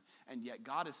of them. And yet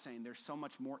God is saying there's so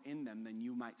much more in them than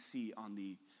you might see on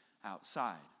the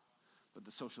outside. But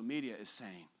the social media is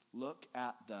saying, look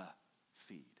at the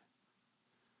feed.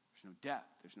 There's no depth.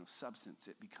 There's no substance.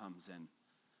 It becomes an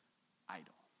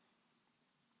idol.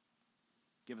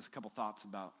 Give us a couple thoughts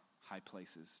about high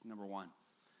places. Number one,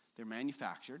 they're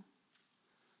manufactured.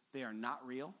 They are not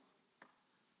real.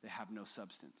 They have no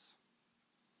substance.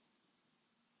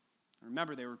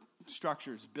 Remember, they were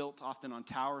structures built often on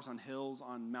towers, on hills,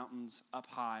 on mountains, up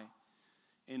high,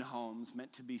 in homes,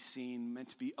 meant to be seen, meant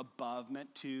to be above,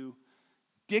 meant to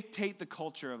dictate the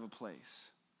culture of a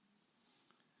place.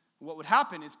 What would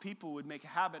happen is people would make a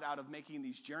habit out of making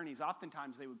these journeys.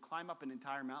 Oftentimes, they would climb up an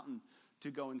entire mountain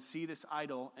to go and see this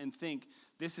idol and think,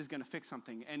 this is going to fix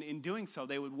something. And in doing so,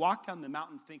 they would walk down the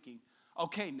mountain thinking,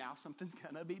 okay, now something's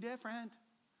going to be different.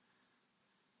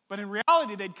 But in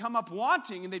reality, they'd come up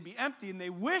wanting and they'd be empty and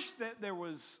they wish that there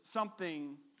was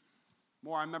something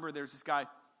more. I remember there's this guy,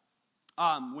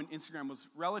 when Instagram was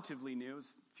relatively new, it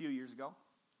was a few years ago.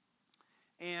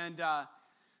 And I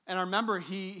remember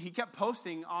he kept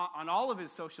posting on all of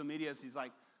his social medias. He's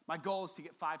like, My goal is to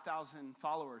get 5,000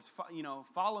 followers.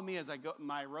 Follow me as I go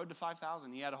my road to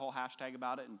 5,000. He had a whole hashtag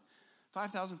about it, and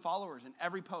 5,000 followers in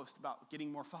every post about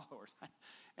getting more followers,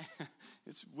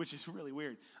 which is really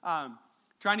weird.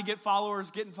 Trying to get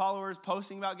followers, getting followers,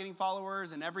 posting about getting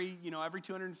followers, and every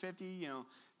 250,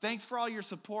 thanks for all your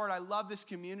support. I love this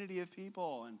community of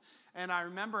people. And I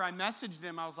remember I messaged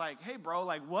him. I was like, hey, bro,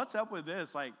 like, what's up with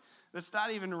this? Like, that's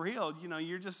not even real.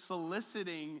 You're just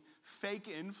soliciting fake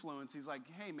influence. He's like,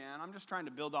 hey, man, I'm just trying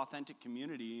to build authentic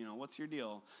community. What's your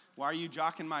deal? Why are you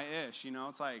jocking my ish?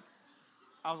 It's like,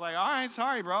 I was like, all right,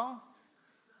 sorry, bro.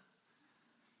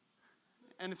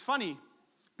 And it's funny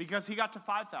because he got to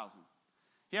 5,000.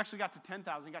 He actually got to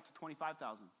 10,000. He got to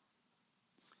 25,000.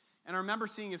 And I remember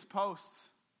seeing his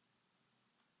posts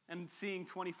and seeing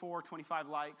 24, 25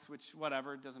 likes, which,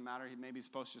 whatever, it doesn't matter. Maybe his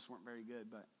posts just weren't very good.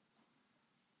 But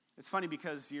it's funny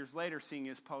because years later, seeing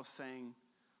his post saying,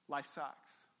 life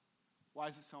sucks. Why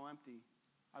is it so empty?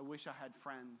 I wish I had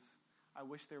friends. I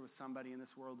wish there was somebody in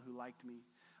this world who liked me.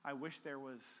 I wish there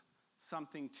was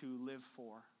something to live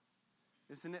for.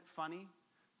 Isn't it funny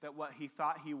that what he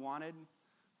thought he wanted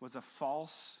was a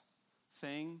false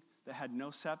thing that had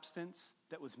no substance,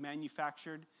 that was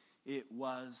manufactured? It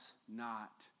was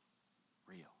not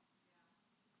real.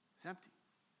 It's empty.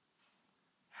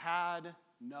 Had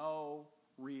no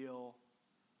real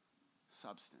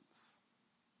substance.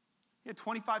 He had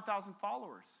 25,000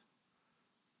 followers.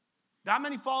 That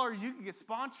many followers, you could get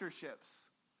sponsorships.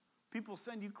 People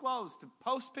send you clothes to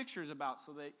post pictures about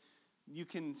so that you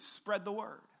can spread the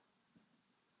word.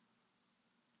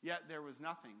 Yet there was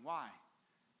nothing. Why?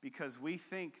 Because we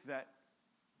think that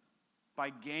by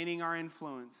gaining our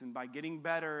influence and by getting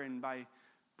better and by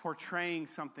portraying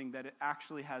something that it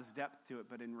actually has depth to it,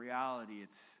 but in reality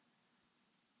it's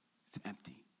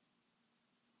empty.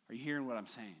 Are you hearing what I'm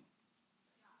saying?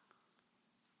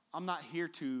 I'm not here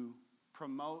to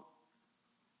promote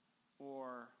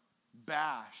or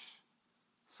bash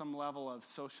some level of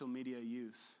social media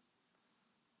use.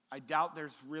 I doubt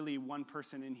there's really one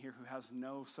person in here who has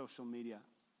no social media.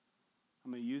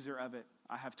 I'm a user of it.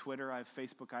 I have Twitter, I have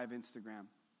Facebook, I have Instagram.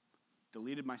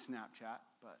 Deleted my Snapchat,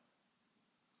 but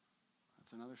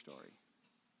that's another story.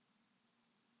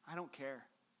 I don't care.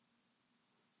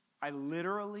 I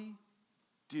literally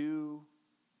do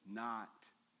not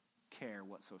care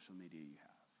what social media you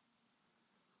have.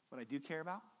 What I do care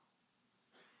about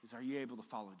is, are you able to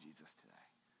follow Jesus today?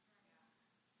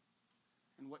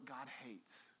 And what God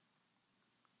hates.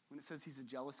 When it says he's a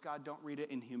jealous God, don't read it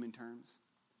in human terms.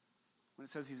 When it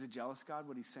says he's a jealous God,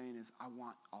 what he's saying is, I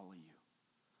want all of you.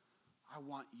 I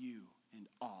want you and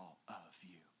all of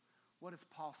you. What does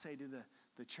Paul say to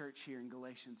the church here in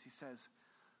Galatians? He says,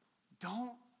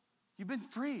 you've been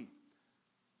free.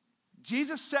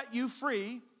 Jesus set you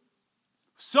free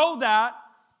so that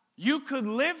you could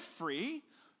live free.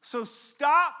 So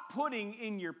stop putting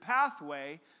in your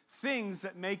pathway things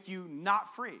that make you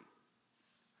not free.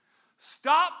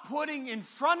 Stop putting in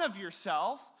front of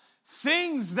yourself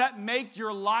things that make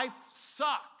your life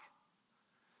suck.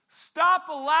 Stop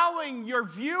allowing your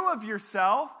view of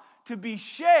yourself to be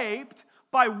shaped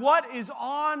by what is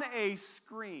on a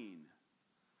screen.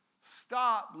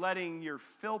 Stop letting your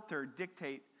filter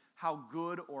dictate how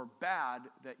good or bad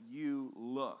that you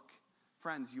look.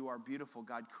 Friends, you are beautiful.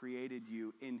 God created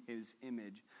you in his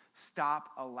image.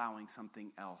 Stop allowing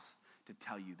something else to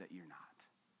tell you that you're not.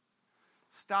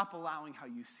 Stop allowing how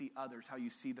you see others, how you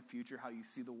see the future, how you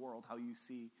see the world, how you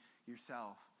see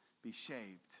yourself be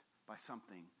shaped by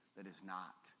something that is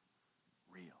not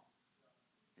real.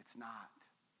 It's not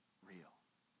real.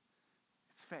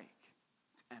 It's fake.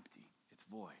 It's empty. It's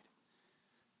void.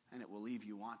 And it will leave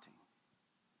you wanting.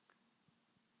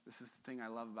 This is the thing I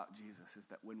love about Jesus, is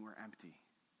that when we're empty,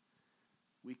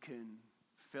 we can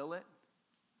fill it.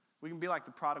 We can be like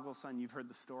the prodigal son. You've heard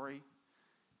the story.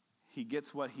 He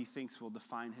gets what he thinks will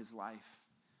define his life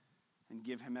and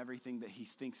give him everything that he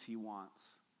thinks he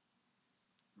wants.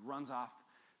 Runs off,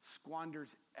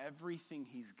 squanders everything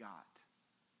he's got.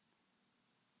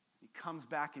 He comes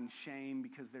back in shame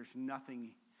because there's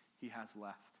nothing he has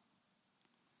left.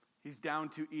 He's down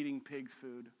to eating pig's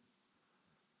food.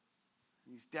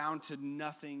 He's down to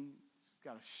nothing. He's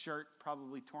got a shirt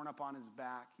probably torn up on his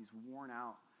back. He's worn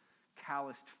out,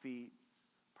 calloused feet,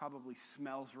 probably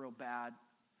smells real bad.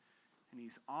 And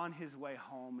he's on his way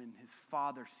home, and his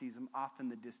father sees him off in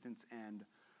the distance and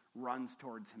runs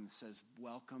towards him and says,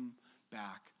 welcome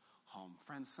back home.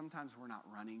 Friends, sometimes we're not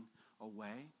running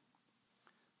away,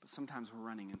 but sometimes we're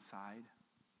running inside.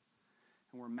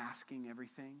 And we're masking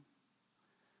everything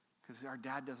because our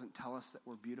dad doesn't tell us that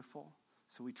we're beautiful,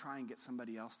 so we try and get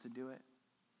somebody else to do it.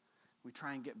 We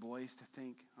try and get boys to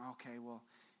think, okay, well,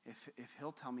 if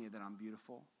he'll tell me that I'm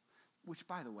beautiful, which,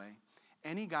 by the way,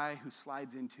 any guy who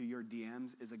slides into your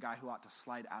DMs is a guy who ought to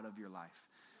slide out of your life.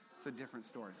 It's a different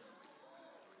story.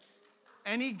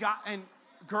 Any guy, and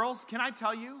girls, can I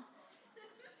tell you,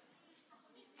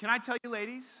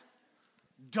 ladies,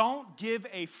 don't give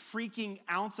a freaking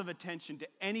ounce of attention to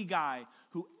any guy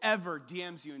who ever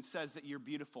DMs you and says that you're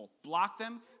beautiful. Block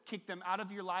them, kick them out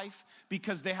of your life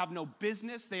because they have no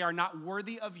business. They are not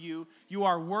worthy of you. You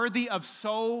are worthy of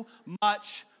so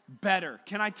much better.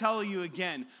 Can I tell you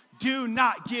again? Do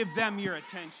not give them your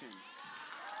attention.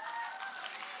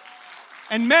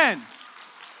 And men,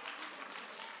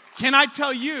 can I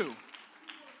tell you,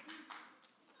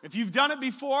 if you've done it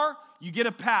before, you get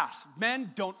a pass.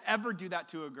 Men, don't ever do that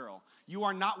to a girl. You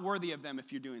are not worthy of them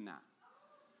if you're doing that.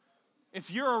 If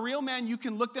you're a real man, you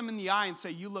can look them in the eye and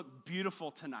say, you look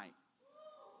beautiful tonight.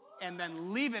 And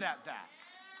then leave it at that.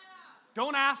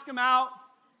 Don't ask them out.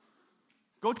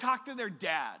 Go talk to their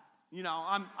dad. You know,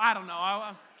 I don't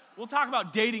know. We'll talk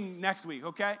about dating next week,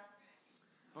 okay?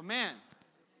 But man,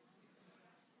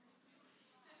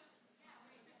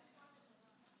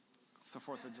 it's the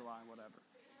 4th of July, whatever.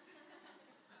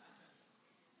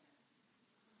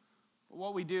 But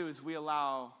what we do is we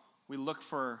look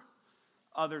for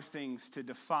other things to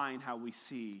define how we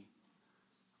see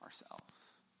ourselves.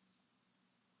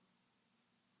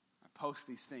 I post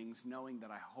these things knowing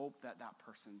that I hope that that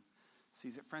person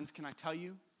sees it. Friends, can I tell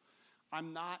you,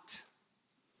 I'm not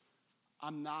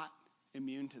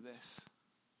immune to this.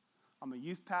 I'm a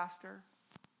youth pastor.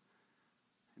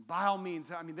 And by all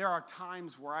means, there are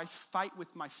times where I fight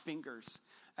with my fingers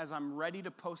as I'm ready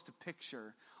to post a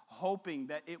picture, hoping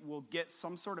that it will get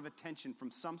some sort of attention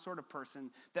from some sort of person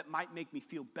that might make me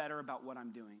feel better about what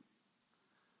I'm doing.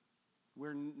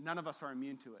 None of us are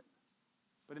immune to it.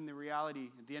 But in the reality,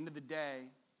 at the end of the day,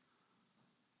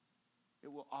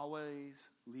 it will always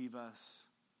leave us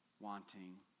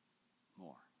wanting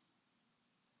more.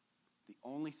 The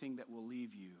only thing that will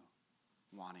leave you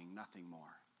wanting nothing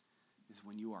more is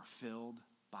when you are filled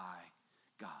by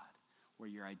God, where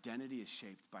your identity is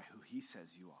shaped by who He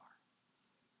says you are.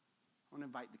 I want to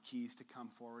invite the keys to come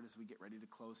forward as we get ready to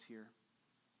close here.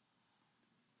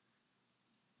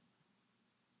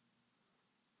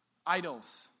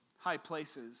 Idols, high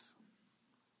places.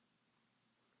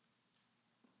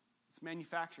 It's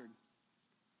manufactured,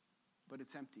 but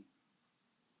it's empty.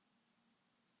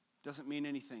 Doesn't mean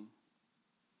anything.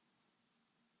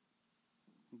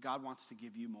 God wants to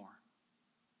give you more.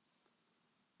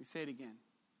 Let me say it again.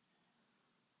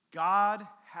 God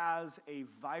has a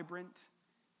vibrant,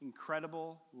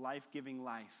 incredible, life-giving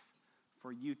life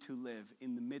for you to live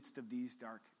in the midst of these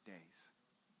dark days.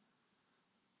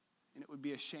 And it would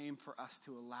be a shame for us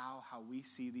to allow how we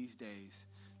see these days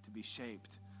to be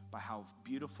shaped by how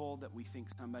beautiful that we think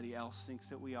somebody else thinks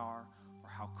that we are, or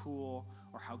how cool,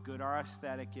 or how good our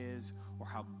aesthetic is, or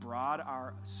how broad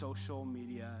our social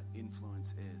media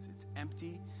influence is. It's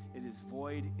empty, it is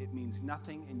void, it means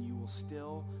nothing, and you will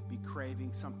still be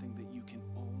craving something that you can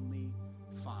only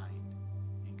find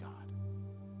in God.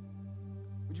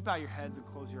 Would you bow your heads and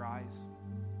close your eyes?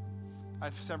 I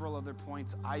have several other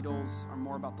points. Idols are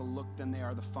more about the look than they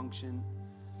are the function.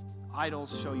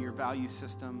 Idols show your value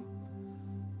system.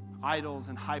 Idols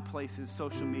and high places,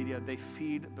 social media, they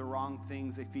feed the wrong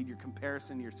things. They feed your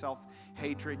comparison, your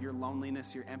self-hatred, your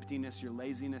loneliness, your emptiness, your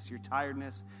laziness, your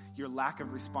tiredness, your lack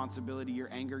of responsibility, your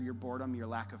anger, your boredom, your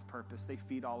lack of purpose. They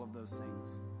feed all of those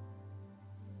things.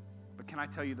 But can I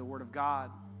tell you the Word of God,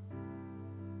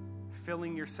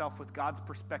 filling yourself with God's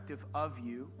perspective of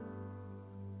you,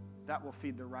 that will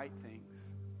feed the right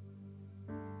things.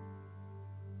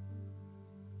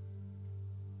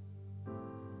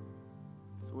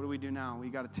 So what do we do now? We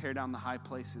got to tear down the high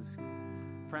places.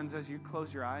 Friends, as you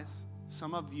close your eyes,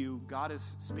 some of you, God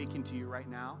is speaking to you right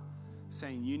now,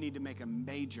 saying you need to make a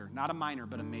major, not a minor,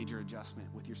 but a major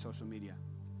adjustment with your social media.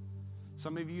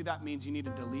 Some of you, that means you need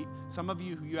to delete. Some of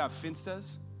you, you have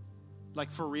Finstas.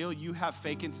 Like for real, you have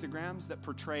fake Instagrams that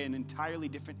portray an entirely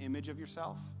different image of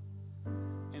yourself.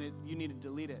 And you need to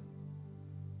delete it.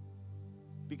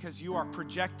 Because you are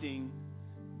projecting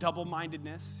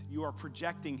double-mindedness. You are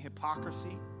projecting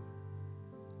hypocrisy.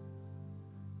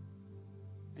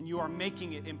 And you are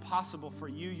making it impossible for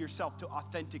you yourself to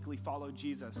authentically follow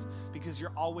Jesus because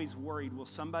you're always worried, will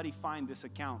somebody find this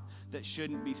account that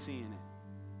shouldn't be seeing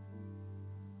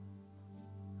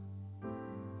it?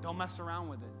 Don't mess around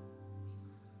with it.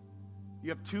 You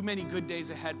have too many good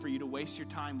days ahead for you to waste your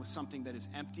time with something that is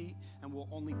empty and will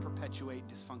only perpetuate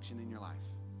dysfunction in your life.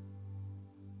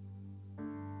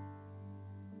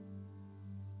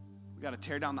 We got to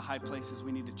tear down the high places.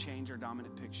 We need to change our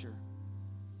dominant picture.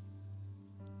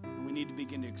 And we need to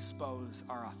begin to expose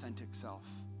our authentic self.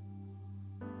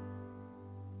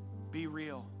 Be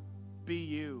real. Be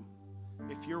you.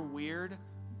 If you're weird,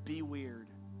 be weird.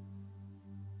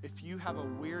 If you have a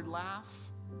weird laugh,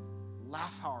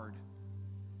 laugh hard.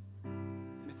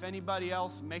 And if anybody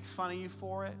else makes fun of you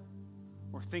for it,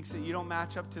 or thinks that you don't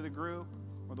match up to the group,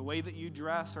 or the way that you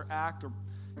dress or act, or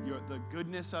the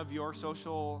goodness of your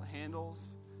social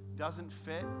handles doesn't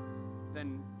fit,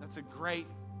 then that's a great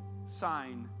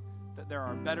sign that there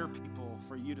are better people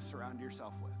for you to surround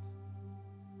yourself with.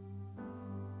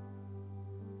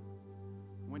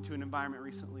 I went to an environment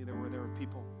recently where there were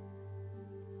people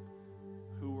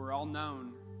who were all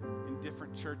known in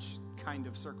different church kind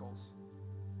of circles.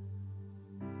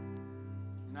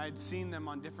 And I had seen them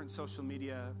on different social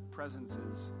media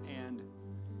presences, and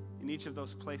in each of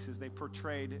those places, they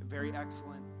portrayed very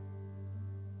excellent,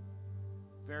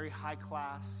 very high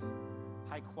class,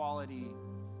 high quality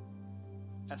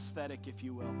aesthetic, if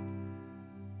you will.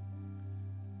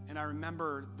 And I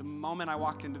remember the moment I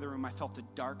walked into the room, I felt a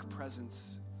dark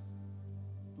presence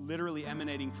literally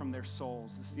emanating from their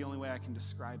souls. This is the only way I can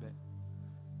describe it.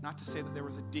 Not to say that there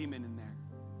was a demon in there.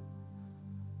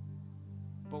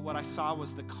 But what I saw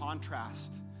was the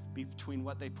contrast between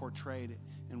what they portrayed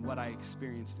and what I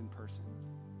experienced in person.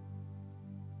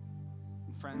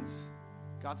 And friends,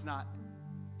 God's not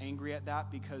angry at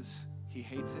that because he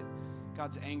hates it.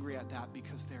 God's angry at that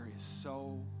because there is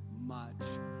so much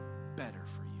better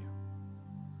for you.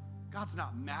 God's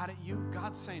not mad at you.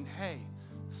 God's saying, hey,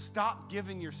 stop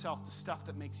giving yourself the stuff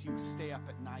that makes you stay up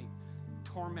at night,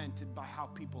 tormented by how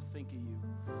people think of you.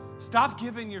 Stop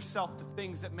giving yourself the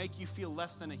things that make you feel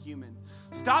less than a human.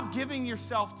 Stop giving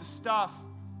yourself to stuff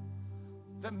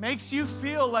that makes you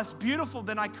feel less beautiful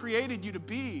than I created you to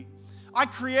be. I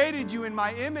created you in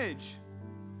my image.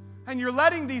 And you're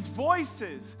letting these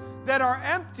voices that are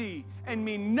empty and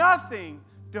mean nothing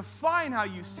define how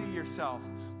you see yourself.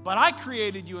 But I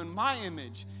created you in my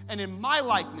image and in my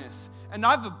likeness. And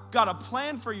I've got a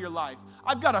plan for your life.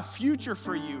 I've got a future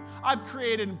for you. I've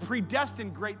created and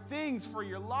predestined great things for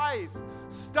your life.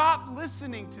 Stop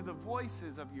listening to the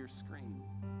voices of your screen.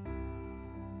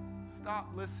 Stop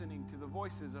listening to the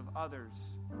voices of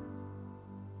others.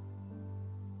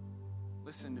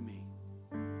 Listen to me.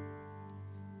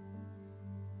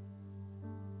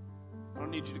 I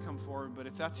don't need you to come forward, but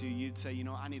if that's you, you'd say,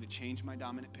 I need to change my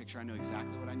dominant picture. I know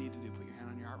exactly what I need to do. Put your hand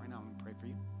on your heart right now. I'm going to pray for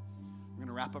you. We're going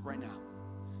to wrap up right now.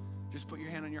 Just put your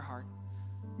hand on your heart.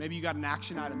 Maybe you got an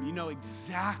action item. You know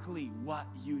exactly what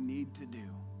you need to do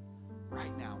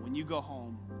right now. When you go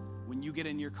home, when you get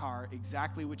in your car,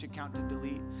 exactly which account to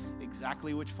delete,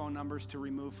 exactly which phone numbers to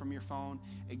remove from your phone,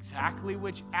 exactly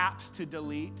which apps to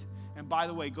delete. And by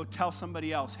the way, go tell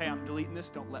somebody else, hey, I'm deleting this.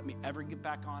 Don't let me ever get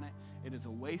back on it. It is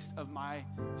a waste of my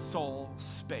soul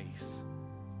space.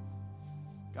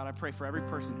 God, I pray for every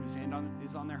person whose hand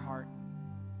is on their heart,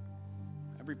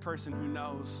 every person who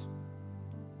knows,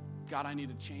 God, I need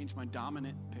to change my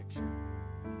dominant picture.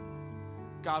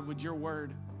 God, would your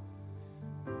word,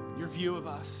 your view of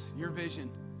us, your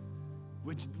vision,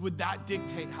 would that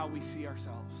dictate how we see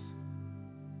ourselves?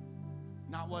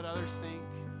 Not what others think,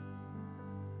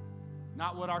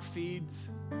 not what our feeds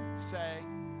say.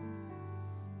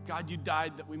 God, you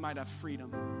died that we might have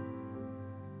freedom.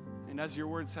 And as your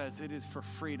word says, it is for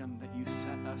freedom that you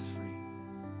set us free.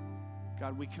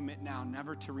 God, we commit now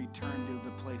never to return to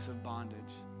the place of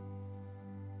bondage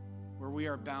where we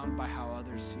are bound by how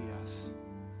others see us.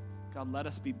 God, let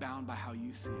us be bound by how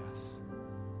you see us.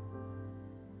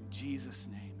 In Jesus'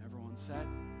 name, everyone said.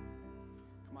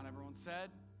 Come on, everyone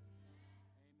said.